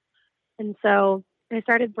doing it. And so I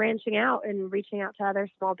started branching out and reaching out to other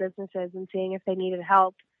small businesses and seeing if they needed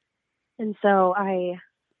help. And so I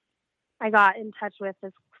got in touch with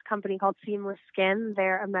this company called Seamless Skin.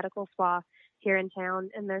 They're a medical spa here in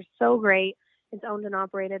town, and they're so great. It's owned and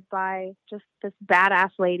operated by just this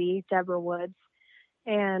badass lady, Deborah Woods.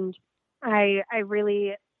 And I'm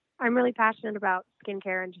really passionate about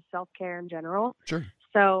skincare and just self-care in general. Sure.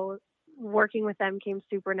 So working with them came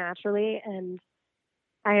super naturally, and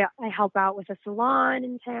I help out with a salon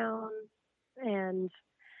in town, and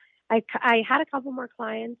I had a couple more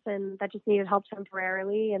clients and that just needed help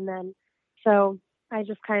temporarily. And then, so I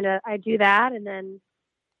just I do that and then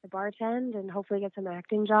I bartend and hopefully get some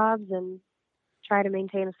acting jobs and try to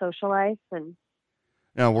maintain a social life. And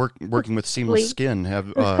now working with Seamless Skin, have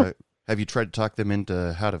you tried to talk them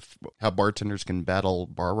into how bartenders can battle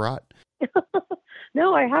bar rot?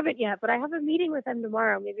 No, I haven't yet, but I have a meeting with them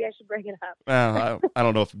tomorrow. Maybe I should bring it up. I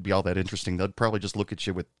don't know if it'd be all that interesting. They'd probably just look at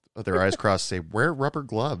you with their eyes crossed, say, "Wear rubber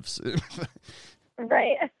gloves."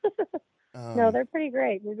 Right. No, they're pretty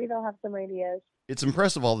great. Maybe they'll have some ideas. It's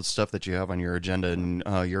impressive all the stuff that you have on your agenda, and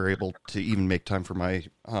you're able to even make time for my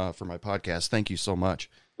podcast. Thank you so much.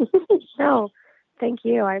 No, thank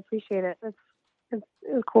you. I appreciate it. It's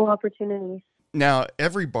a cool opportunity. Now,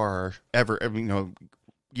 every bar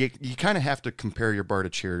you kind of have to compare your bar to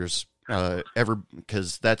Cheers,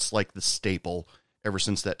 because that's like the staple ever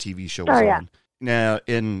since that TV show was on. Now,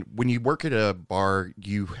 and when you work at a bar,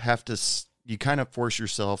 you kind of force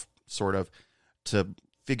yourself sort of to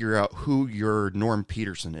figure out who your Norm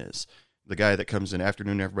Peterson is, the guy that comes in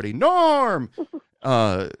afternoon, everybody, Norm.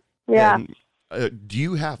 Yeah. And, do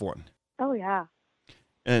you have one? Oh yeah.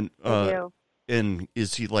 And I do. And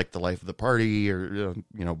is he like the life of the party, or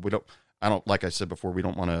like I said before, we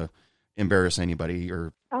don't want to embarrass anybody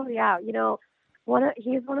or. Oh yeah.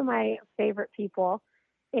 He's one of my favorite people,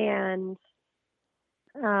 and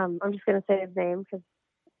I'm just going to say his name because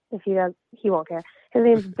if he does, he won't care. His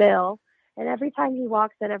name's Bill. And every time he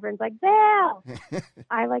walks in, everyone's like, Bill!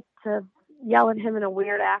 I like to yell at him in a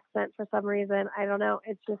weird accent for some reason. I don't know.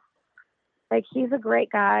 It's just like, he's a great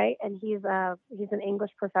guy and he's an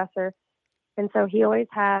English professor. And so he always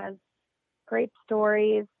has great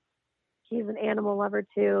stories. He's an animal lover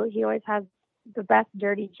too. He always has the best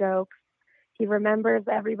dirty jokes. He remembers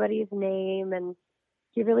everybody's name and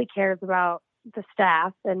he really cares about the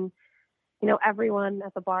staff, and everyone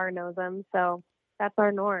at the bar knows him, so that's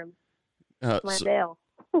our Norm. Bill.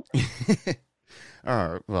 All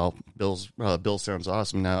right. Well, Bill sounds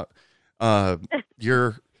awesome. Now,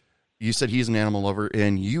 you said he's an animal lover,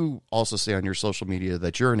 and you also say on your social media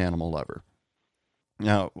that you're an animal lover.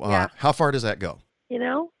 Now, how far does that go?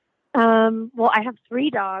 Well, I have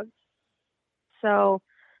 3 dogs, so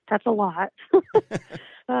that's a lot.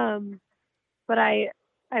 But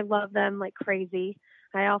I love them like crazy.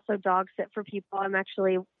 I also dog sit for people. I'm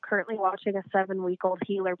actually currently watching a 7-week-old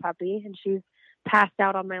healer puppy, and she's passed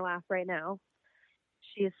out on my lap right now.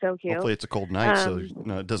 She is so cute. Hopefully it's a cold night, so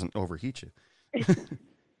Um, it doesn't overheat you.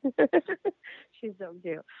 She's so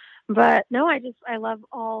cute. But no, I love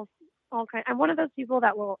all kinds. I'm one of those people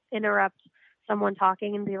that will interrupt someone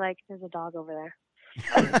talking and be like, "There's a dog over there."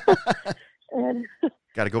 And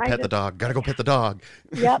Got to go pet the dog. Got to go pet the dog.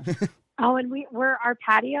 Yep. Oh, and we're our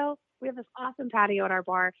patio. We have this awesome patio at our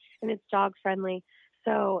bar, and it's dog friendly.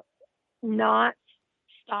 So, not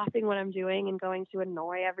stopping what I'm doing and going to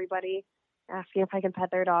annoy everybody, asking if I can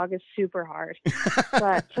pet their dog is super hard.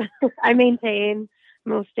 But I maintain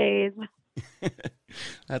most days.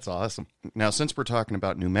 That's awesome. Now, since we're talking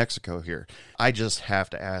about New Mexico here, I just have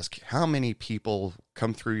to ask, how many people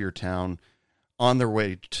come through your town on their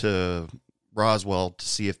way to Roswell to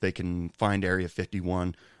see if they can find Area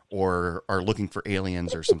 51 or are looking for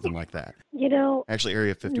aliens or something like that? Actually,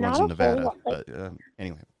 Area 51's in Nevada. But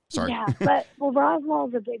anyway, sorry. Yeah, but Roswell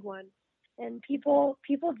is a big one, and people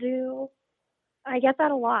do. I get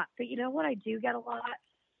that a lot, but you know what I do get a lot,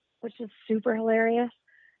 which is super hilarious.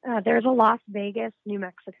 There's a Las Vegas, New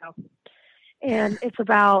Mexico, and it's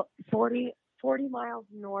about 40 miles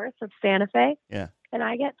north of Santa Fe. Yeah. And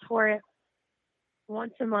I get tourists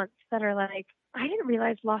once a month that are like, I didn't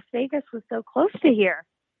realize Las Vegas was so close to here.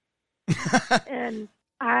 And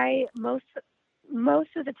most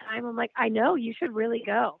of the time I'm like, I know, you should really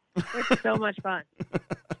go. It's so much fun.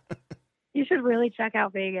 You should really check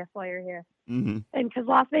out Vegas while you're here. Mm-hmm. And because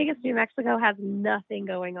Las Vegas, New Mexico has nothing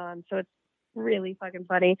going on, so it's really fucking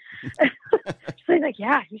funny. So he's like,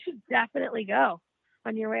 yeah, you should definitely go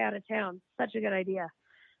on your way out of town. Such a good idea.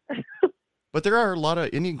 But there are a lot of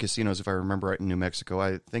Indian casinos, if I remember right, in New Mexico.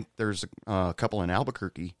 I think there's a couple in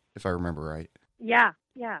Albuquerque, if I remember right. Yeah,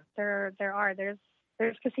 there are.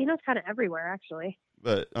 There's casinos kind of everywhere, actually.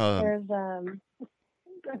 But there's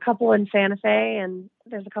a couple in Santa Fe, and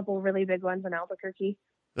there's a couple really big ones in Albuquerque.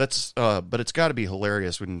 That's but it's got to be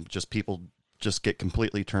hilarious when just people just get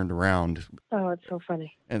completely turned around. Oh, it's so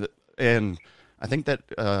funny. And I think that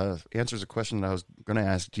answers a question that I was going to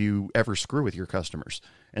ask. Do you ever screw with your customers?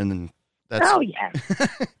 And then yes.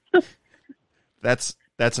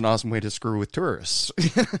 That's an awesome way to screw with tourists.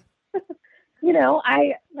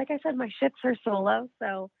 Like I said, my ships are solo,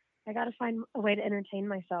 so I got to find a way to entertain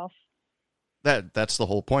myself. That's the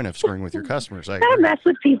whole point of screwing with your customers. I gotta mess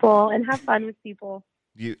with people and have fun with people.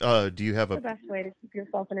 Do you have the best way to keep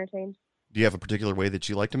yourself entertained? Do you have a particular way that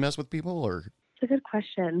you like to mess with people, or? It's a good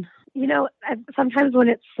question. Sometimes when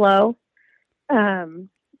it's slow, since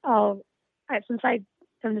I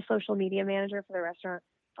am the social media manager for the restaurant,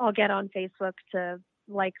 I'll get on Facebook to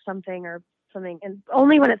like something or something, and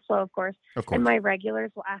only when it's slow, of course. Of course. And my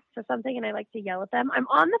regulars will ask for something, and I like to yell at them, "I'm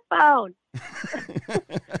on the phone,"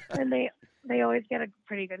 and they always get a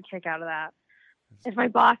pretty good kick out of that. If my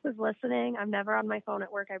boss is listening, I'm never on my phone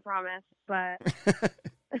at work, I promise. But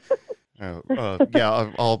I'll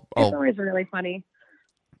it's always really funny.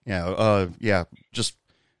 Yeah. Just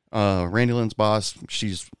Randy Lynn's boss.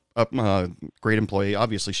 She's a great employee.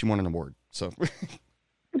 Obviously, she won an award. So.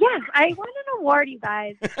 Yeah, I won an award, you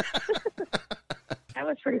guys. That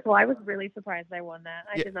was pretty cool. I was really surprised I won that.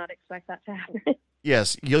 I did not expect that to happen.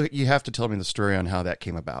 Yes, you have to tell me the story on how that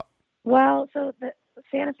came about. Well, so the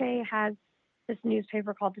Santa Fe has this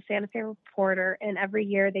newspaper called the Santa Fe Reporter, and every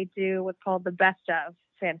year they do what's called the Best of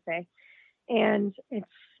Santa Fe. And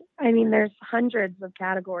there's hundreds of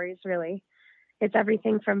categories, really. It's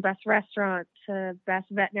everything from best restaurant to best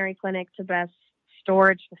veterinary clinic to best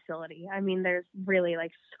storage facility. There's really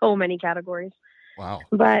so many categories. Wow.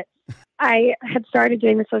 But I had started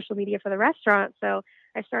doing the social media for the restaurant, so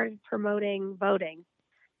I started promoting voting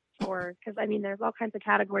because there's all kinds of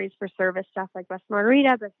categories for service stuff like best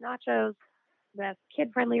margarita, best nachos, best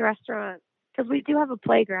kid-friendly restaurant, because we do have a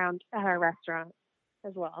playground at our restaurant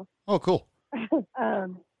as well. Oh, cool.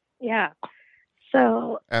 Yeah.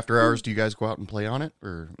 So after hours, do you guys go out and play on it,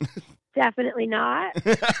 or? Definitely not.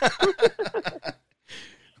 Of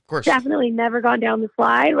course. Definitely never gone down the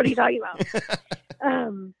slide. What are you talking about?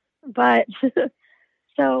 But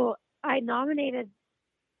so I nominated,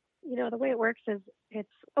 the way it works is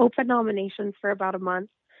it's open nominations for about a month,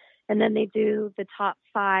 and then they do the top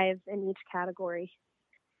 5 in each category.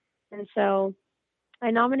 And so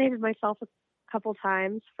I nominated myself a couple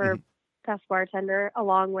times for best bartender,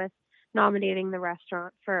 along with nominating the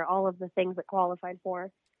restaurant for all of the things it qualified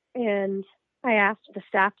for. And I asked the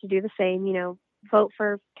staff to do the same, vote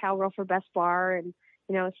for Cowgirl for best bar, and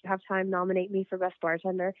if you have time, nominate me for best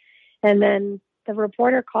bartender. And then the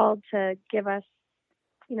reporter called to give us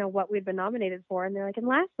what we'd been nominated for. And they're like, and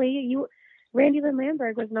lastly, Randy Lynn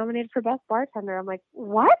Lamberg was nominated for Best Bartender. I'm like,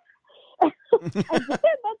 what? I did?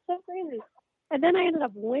 That's so crazy. And then I ended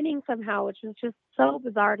up winning somehow, which was just so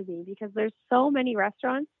bizarre to me because there's so many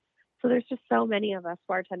restaurants. So there's just so many of us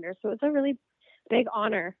bartenders. So it's a really big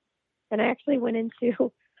honor. And I actually went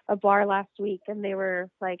into a bar last week and they were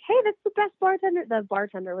like, hey, that's the best bartender. The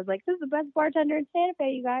bartender was like, this is the best bartender in Santa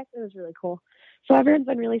Fe, you guys. It was really cool. So everyone's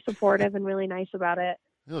been really supportive and really nice about it.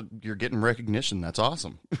 You're getting recognition. That's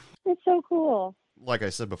awesome. It's so cool. Like I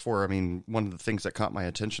said before, I mean, one of the things that caught my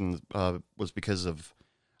attention was because of,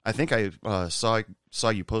 I think I saw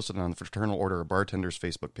you posted on the Fraternal Order of Bartenders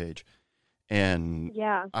Facebook page, and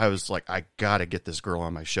yeah, I was like, I gotta get this girl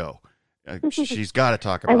on my show. She's got to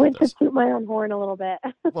talk about this. I went this. to toot my own horn a little bit.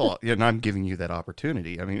 Well, and I'm giving you that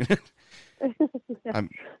opportunity. I mean,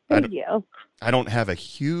 Thank you. I don't have a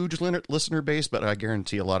huge listener base, but I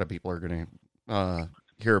guarantee a lot of people are going to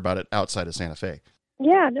hear about it outside of Santa Fe.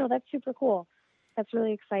 Yeah, no, that's super cool. That's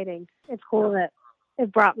really exciting. It's cool that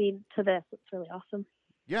it brought me to this. It's really awesome.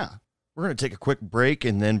 Yeah. We're going to take a quick break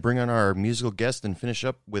and then bring on our musical guest and finish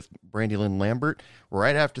up with Brandy Lynn Lambert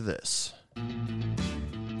right after this.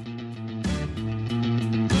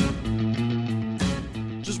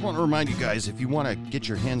 Just want to remind you guys, if you want to get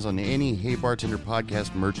your hands on any Hey Bartender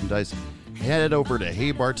Podcast merchandise, head over to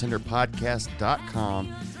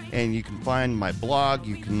heybartenderpodcast.com and you can find my blog.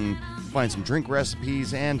 You can find some drink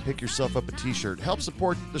recipes and pick yourself up a t-shirt. Help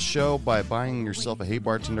support the show by buying yourself a Hey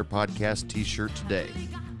Bartender Podcast t-shirt today.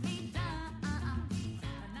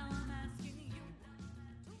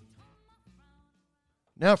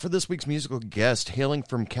 Now for this week's musical guest, hailing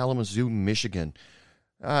from Kalamazoo, Michigan.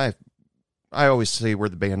 I always say where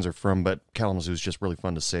the bands are from, but Kalamazoo is just really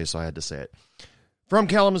fun to say, so I had to say it. From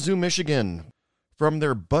Kalamazoo, Michigan, from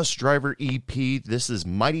their Bus Driver EP, this is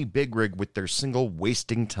Mighty Big Rig with their single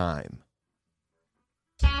Wasting Time.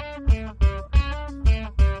 Sometimes I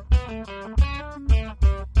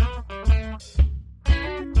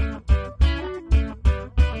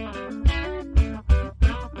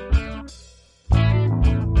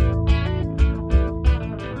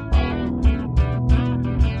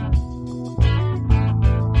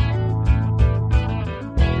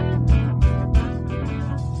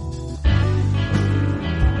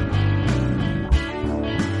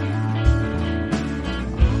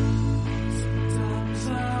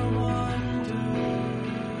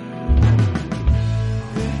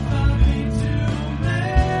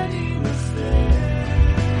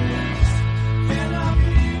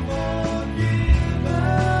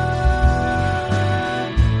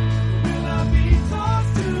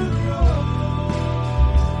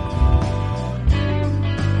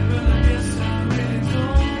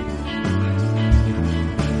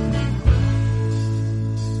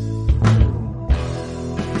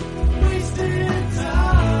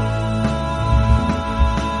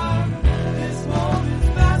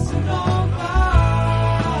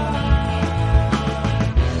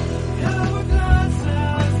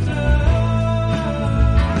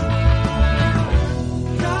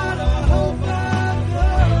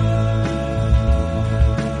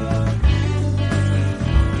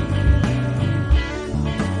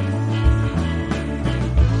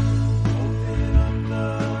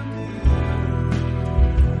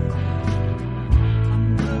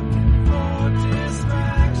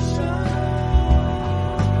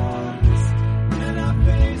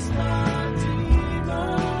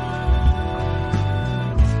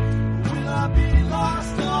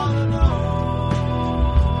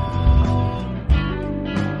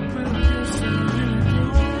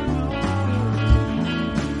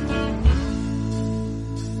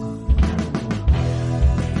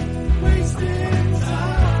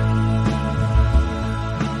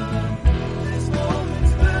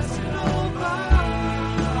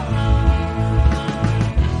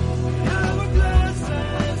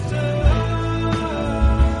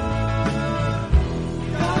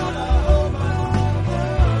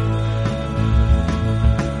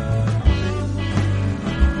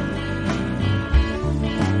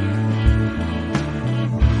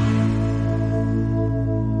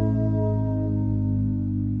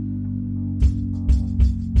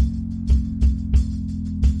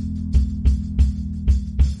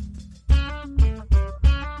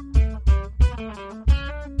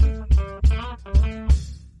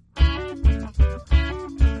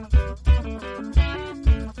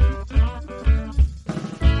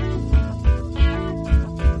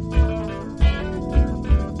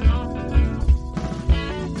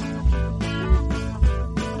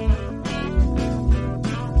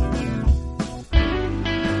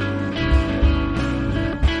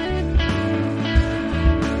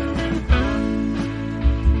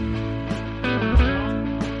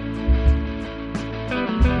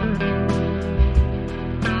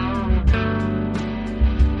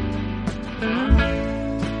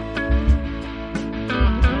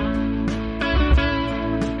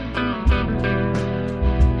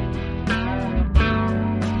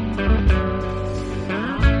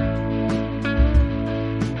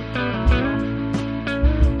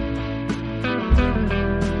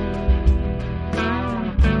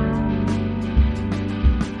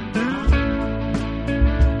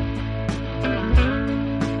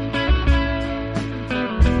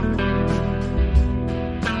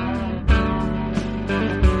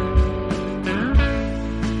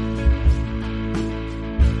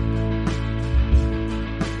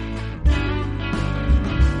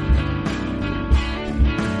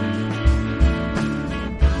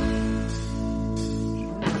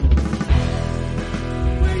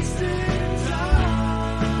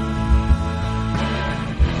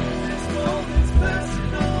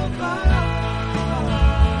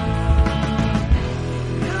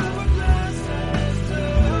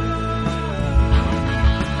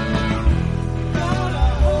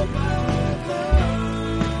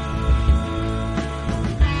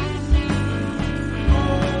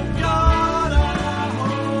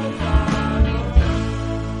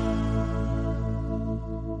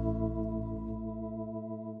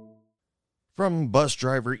From Bus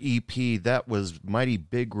Driver EP, that was Mighty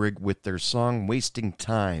Big Rig with their song Wasting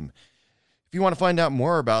Time. If you want to find out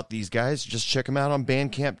more about these guys, just check them out on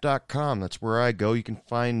bandcamp.com. That's where I go. You can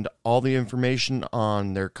find all the information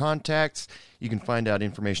on their contacts. You can find out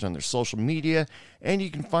information on their social media, and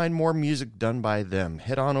you can find more music done by them.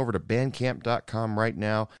 Head on over to bandcamp.com right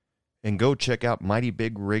now and go check out Mighty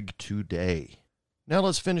Big Rig today. Now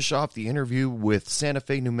let's finish off the interview with Santa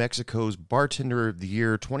Fe, New Mexico's Bartender of the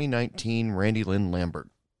Year 2019, Randy Lynn Lambert.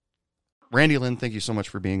 Randy Lynn, thank you so much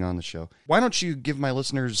for being on the show. Why don't you give my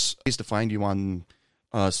listeners ways to find you on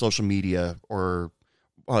social media, or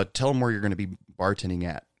tell them where you're going to be bartending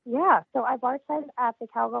at? Yeah, so I bartend at the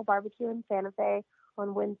Cowgirl Barbecue in Santa Fe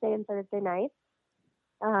on Wednesday and Thursday nights.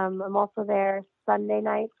 I'm also there Sunday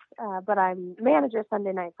nights, but I'm manager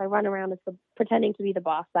Sunday nights. I run around pretending to be the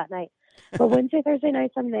boss that night. But Wednesday, Thursday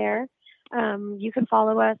nights, I'm there. You can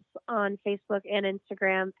follow us on Facebook and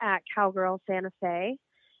Instagram at Cowgirl Santa Fe.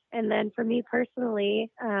 And then for me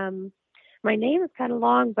personally, my name is kind of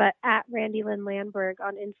long, but at Randy Lynn Landberg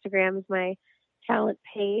on Instagram is my talent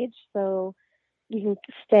page. So you can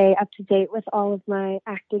stay up to date with all of my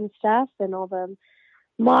acting stuff and all the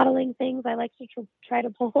modeling things I like to try to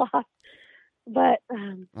pull off. But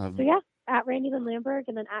so yeah, at Randy Lynn Landberg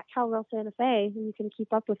and then at Cowgirl Santa Fe, and you can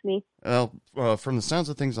keep up with me. Well, from the sounds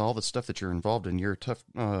of things, all the stuff that you're involved in, you're a tough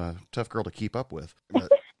girl to keep up with.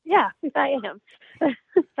 Yeah, I am.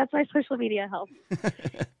 That's my social media help.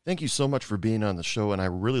 Thank you so much for being on the show, and I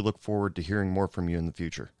really look forward to hearing more from you in the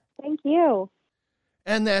future. Thank you.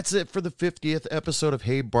 And that's it for the 50th episode of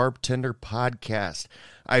Hey Bartender Podcast.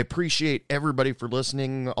 I appreciate everybody for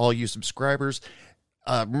listening, all you subscribers.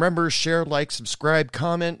 Remember, share, like, subscribe,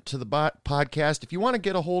 comment to the podcast. If you want to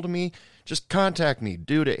get a hold of me, just contact me,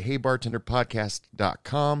 dude, at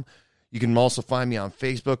heybartenderpodcast.com. You can also find me on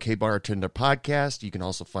Facebook, Hey Bartender Podcast. You can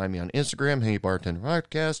also find me on Instagram, Hey Bartender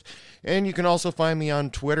Podcast. And you can also find me on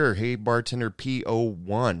Twitter, Hey Bartender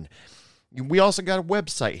PO1. We also got a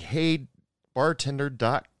website,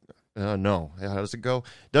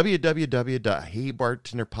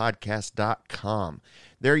 www.heybartenderpodcast.com.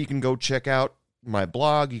 There you can go check out my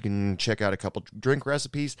blog. You can check out a couple drink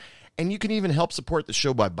recipes. And you can even help support the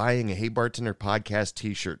show by buying a Hey Bartender Podcast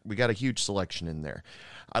t-shirt. We got a huge selection in there.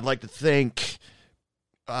 I'd like to thank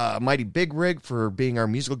Mighty Big Rig for being our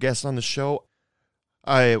musical guest on the show.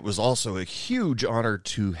 It was also a huge honor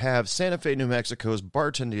to have Santa Fe, New Mexico's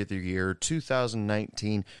Bartender of the Year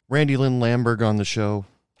 2019, Randy Lynn Landberg, on the show.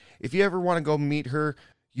 If you ever want to go meet her,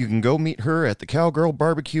 you can go meet her at the Cowgirl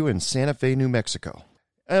Barbecue in Santa Fe, New Mexico.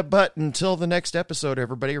 But until the next episode,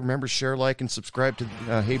 everybody, remember, share, like, and subscribe to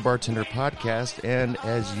Hey Bartender Podcast. And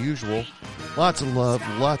as usual, lots of love,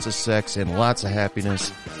 lots of sex, and lots of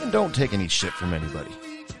happiness. And don't take any shit from anybody.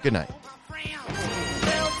 Good night.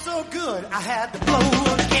 Felt so good, I had to blow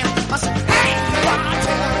again. I said, hey,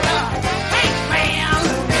 bartender.